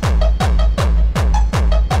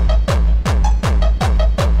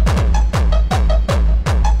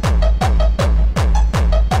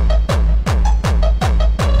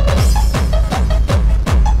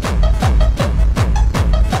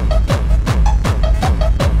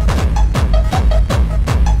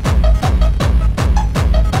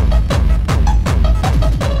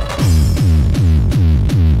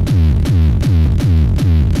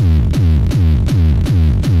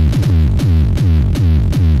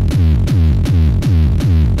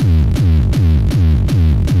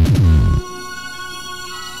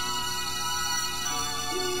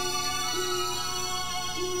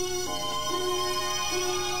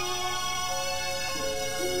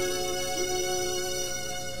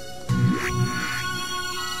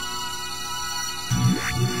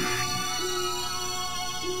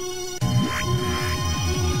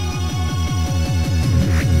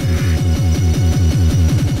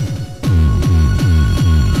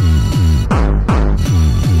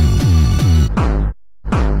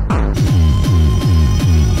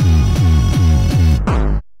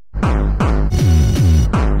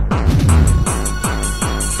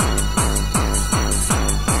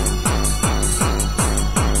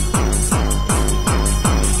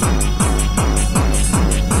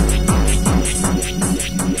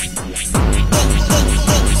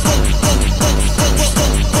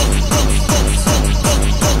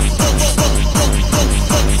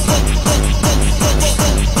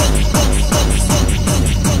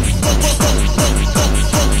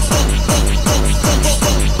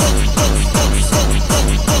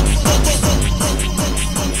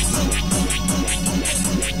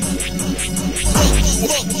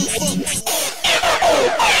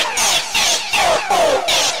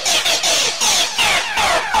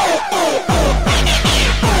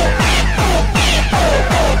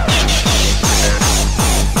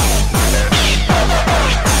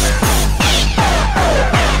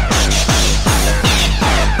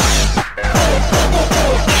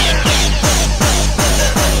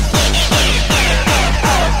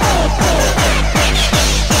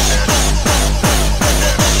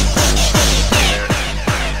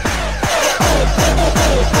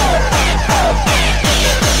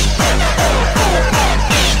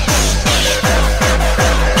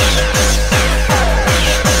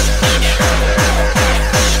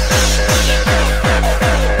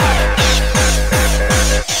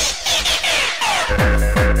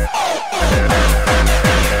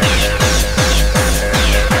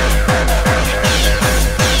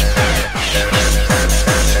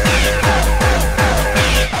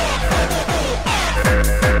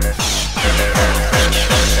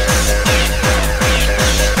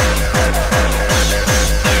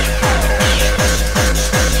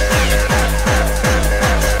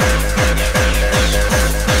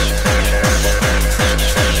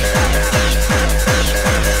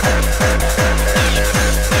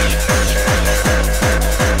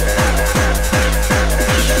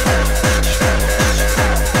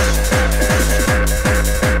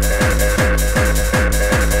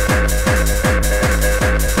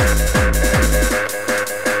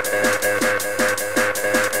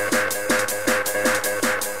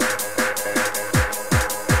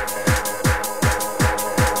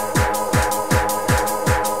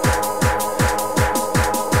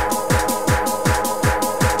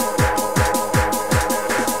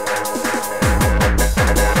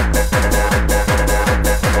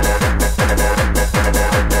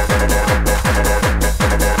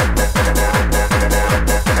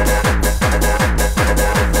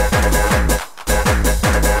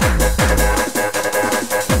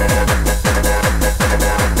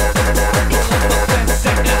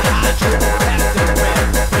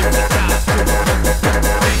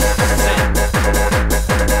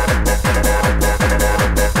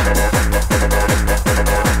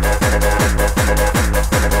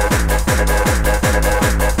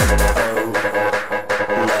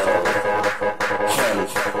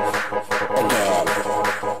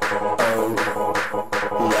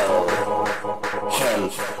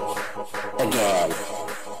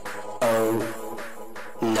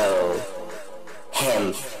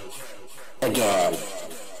 again.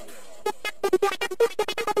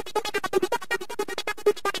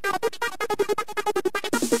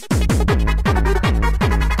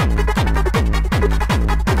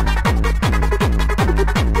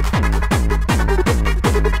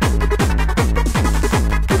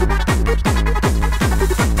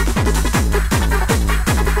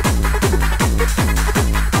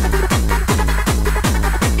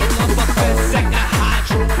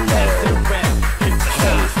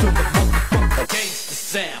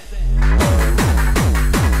 Sam.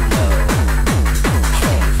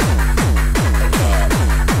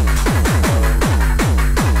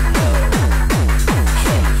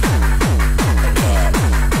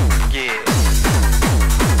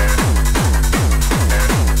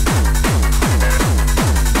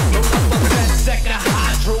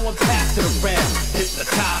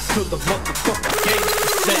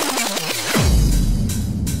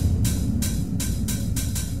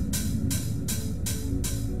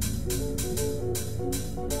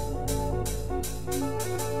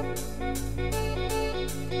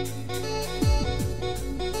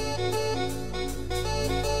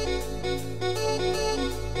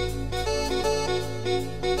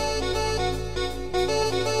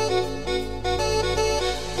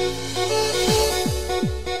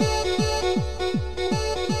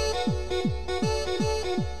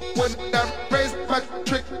 When I raise my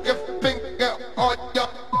trigger finger, all y'all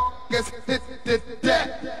niggas hit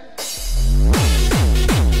that.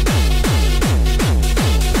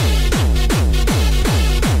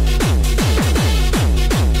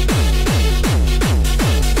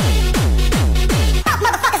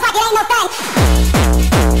 Motherfuckers like it ain't no thing.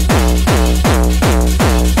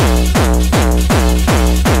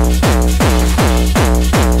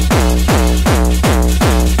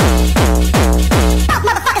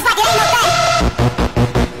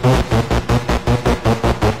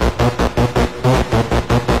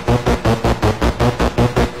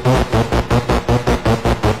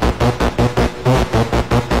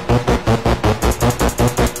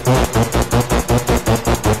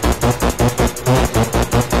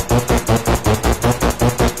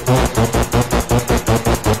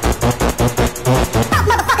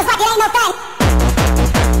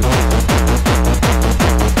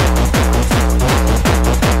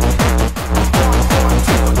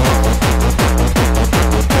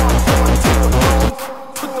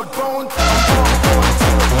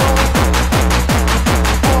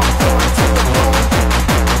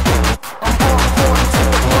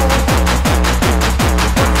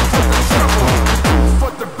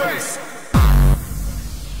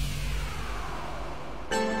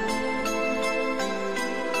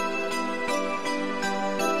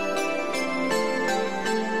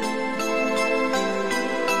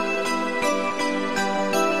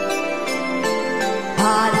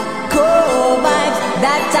 Hardcore vibes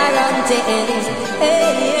that Tarantes, hey.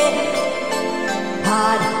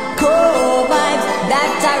 Hardcore vibes that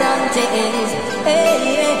Tarantes, hey.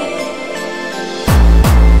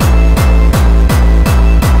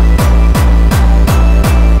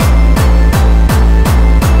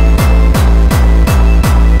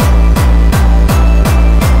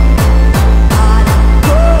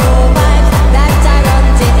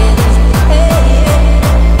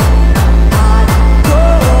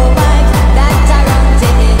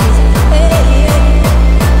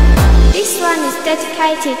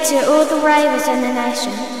 Dedicated to all the ravers in the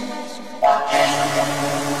nation.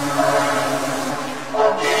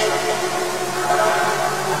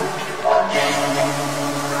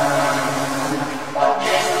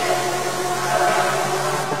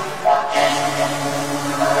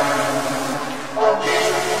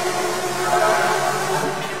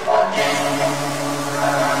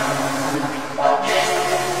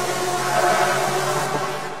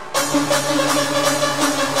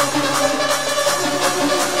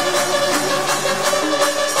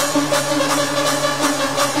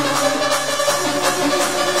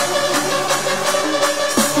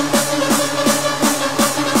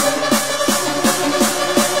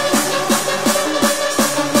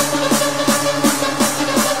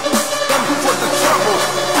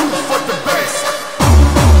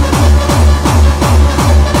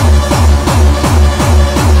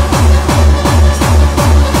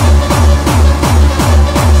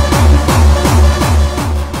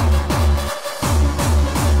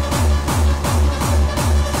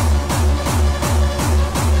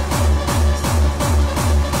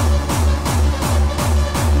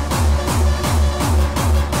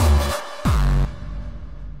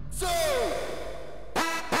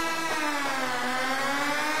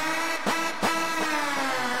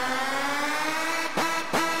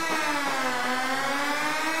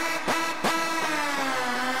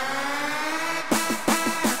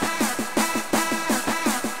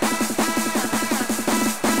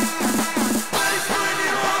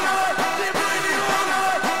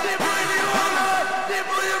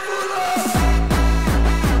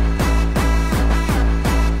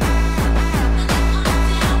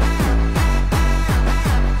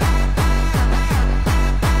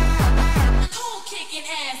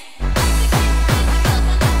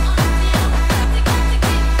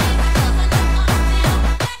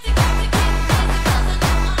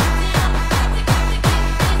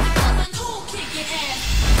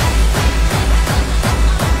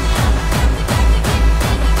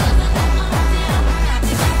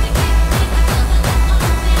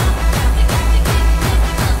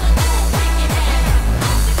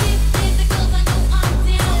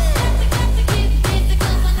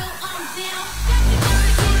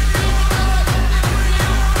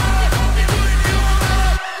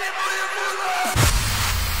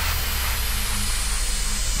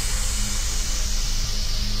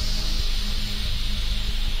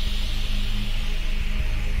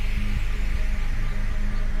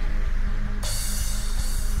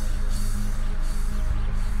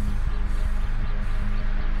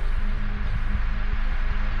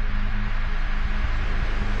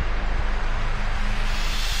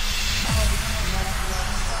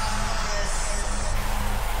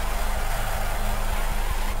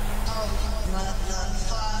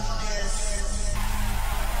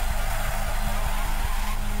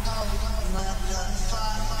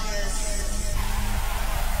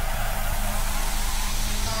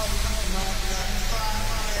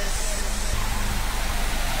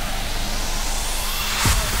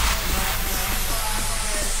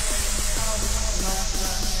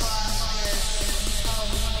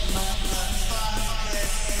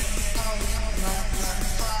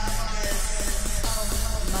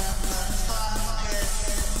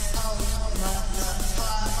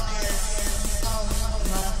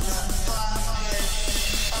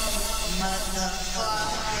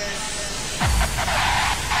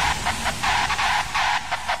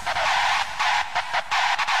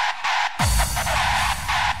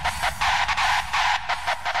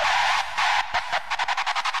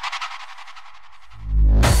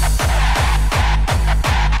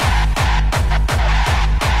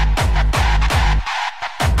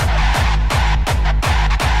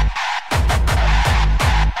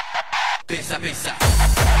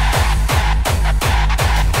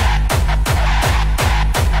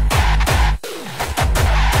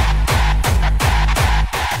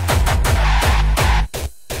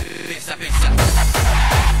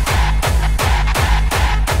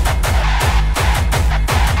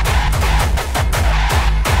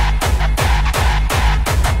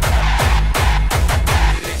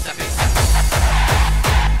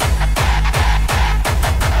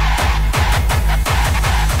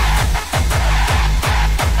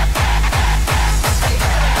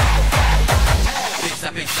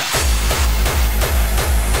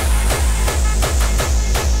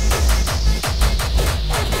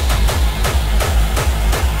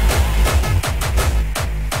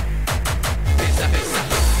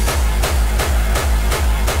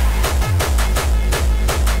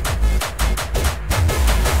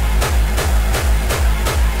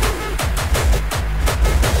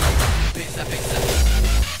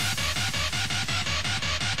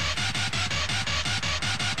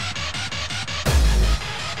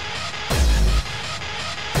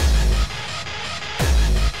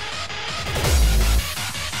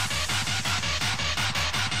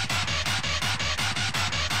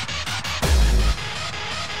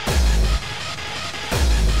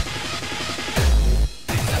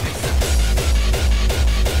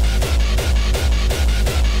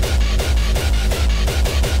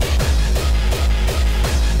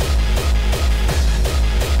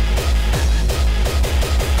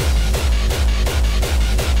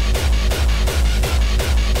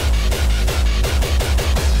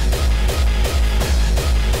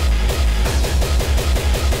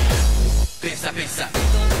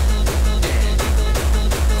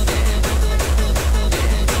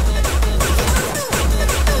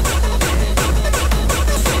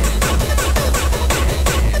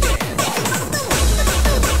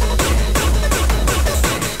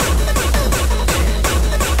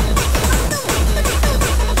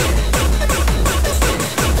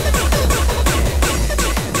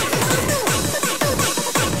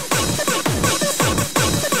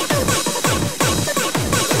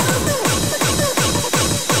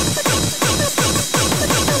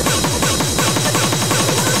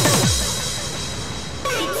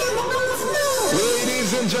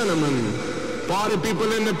 Ladies and gentlemen, party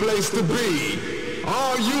people in the place to be,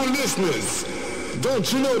 all you listeners,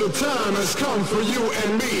 don't you know the time has come for you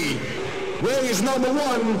and me? Raise number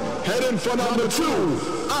one, heading for number two.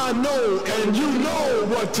 I know and you know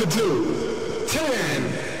what to do.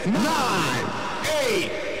 10, 9,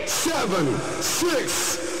 8, 7,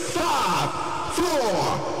 6, 5,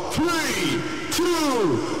 4, 3, 2,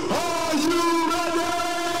 are you ready?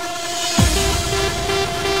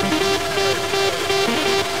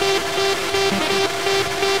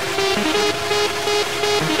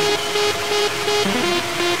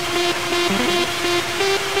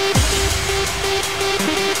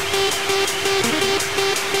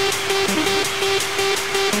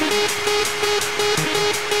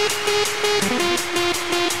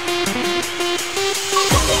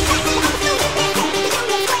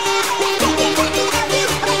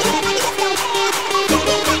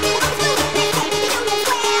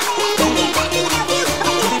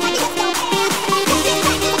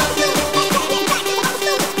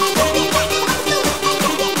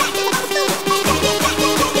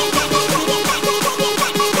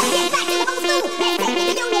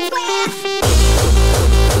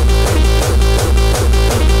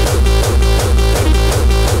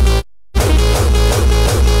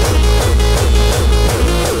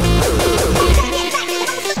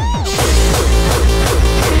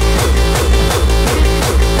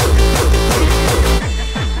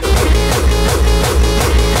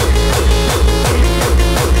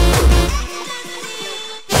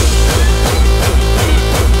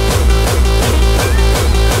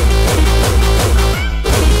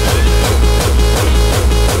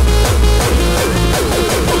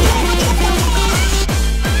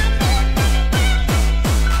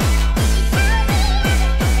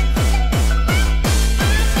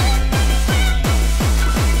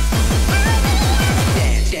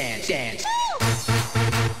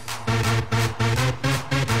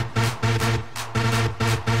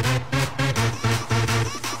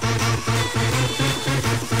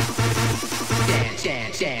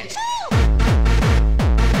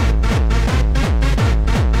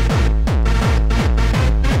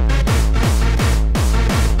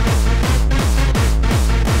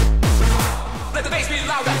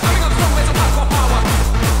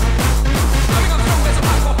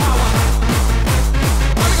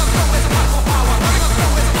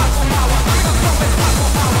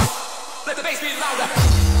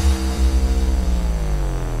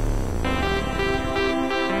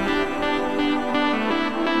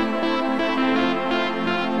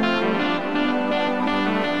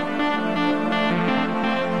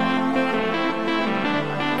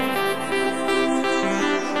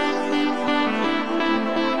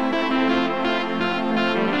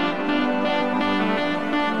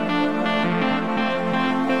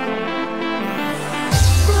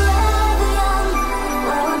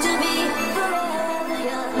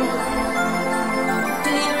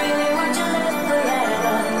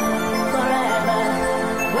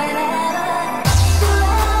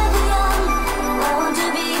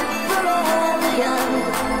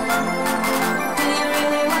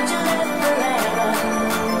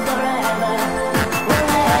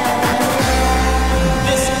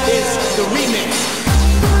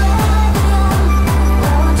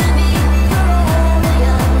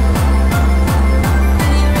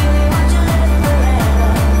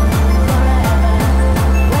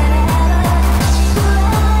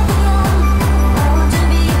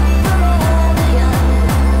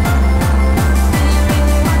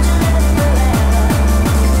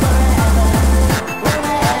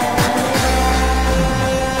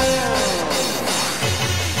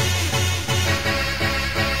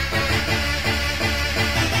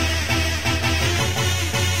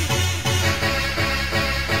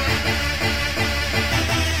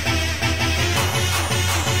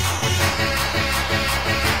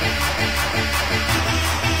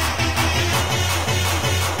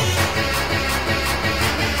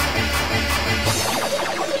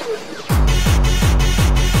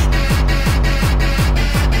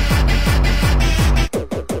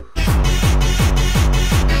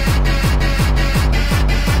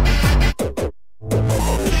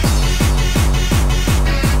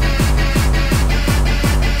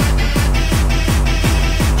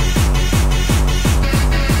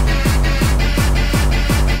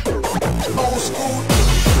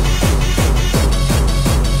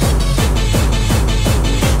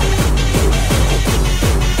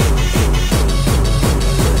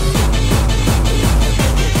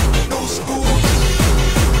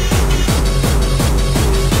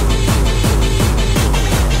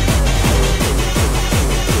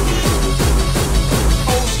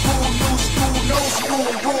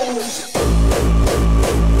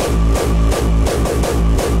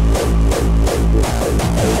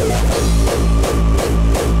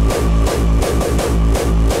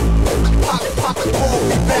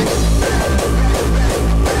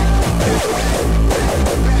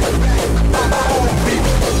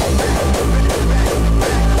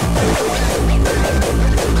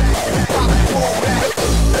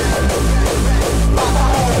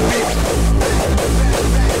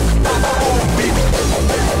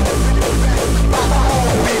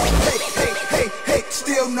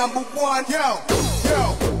 number one. Yo,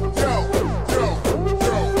 yo, yo.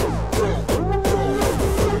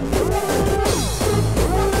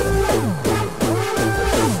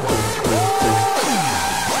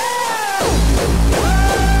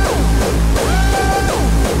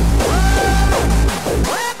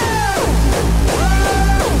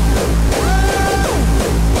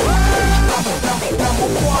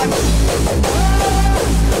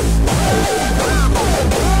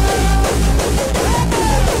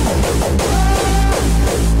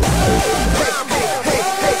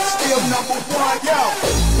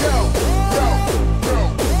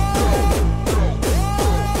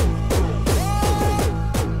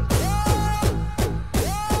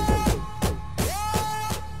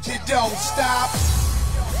 Don't stop.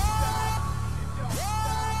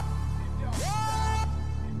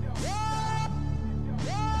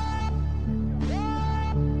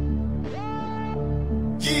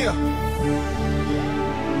 Yeah.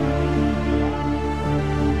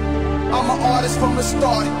 I'm an artist from the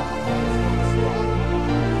start.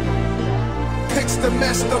 Picks to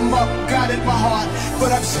mess them up, got in my heart.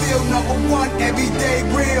 But I'm still number one, everyday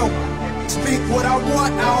real. Speak what I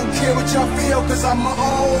want, I don't care what y'all feel, cause I'm my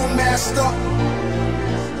own master.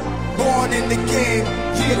 Born in the game,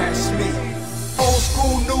 yeah, that's me. Old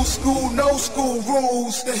school, new school, no school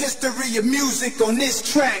rules. The history of music on this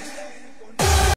track.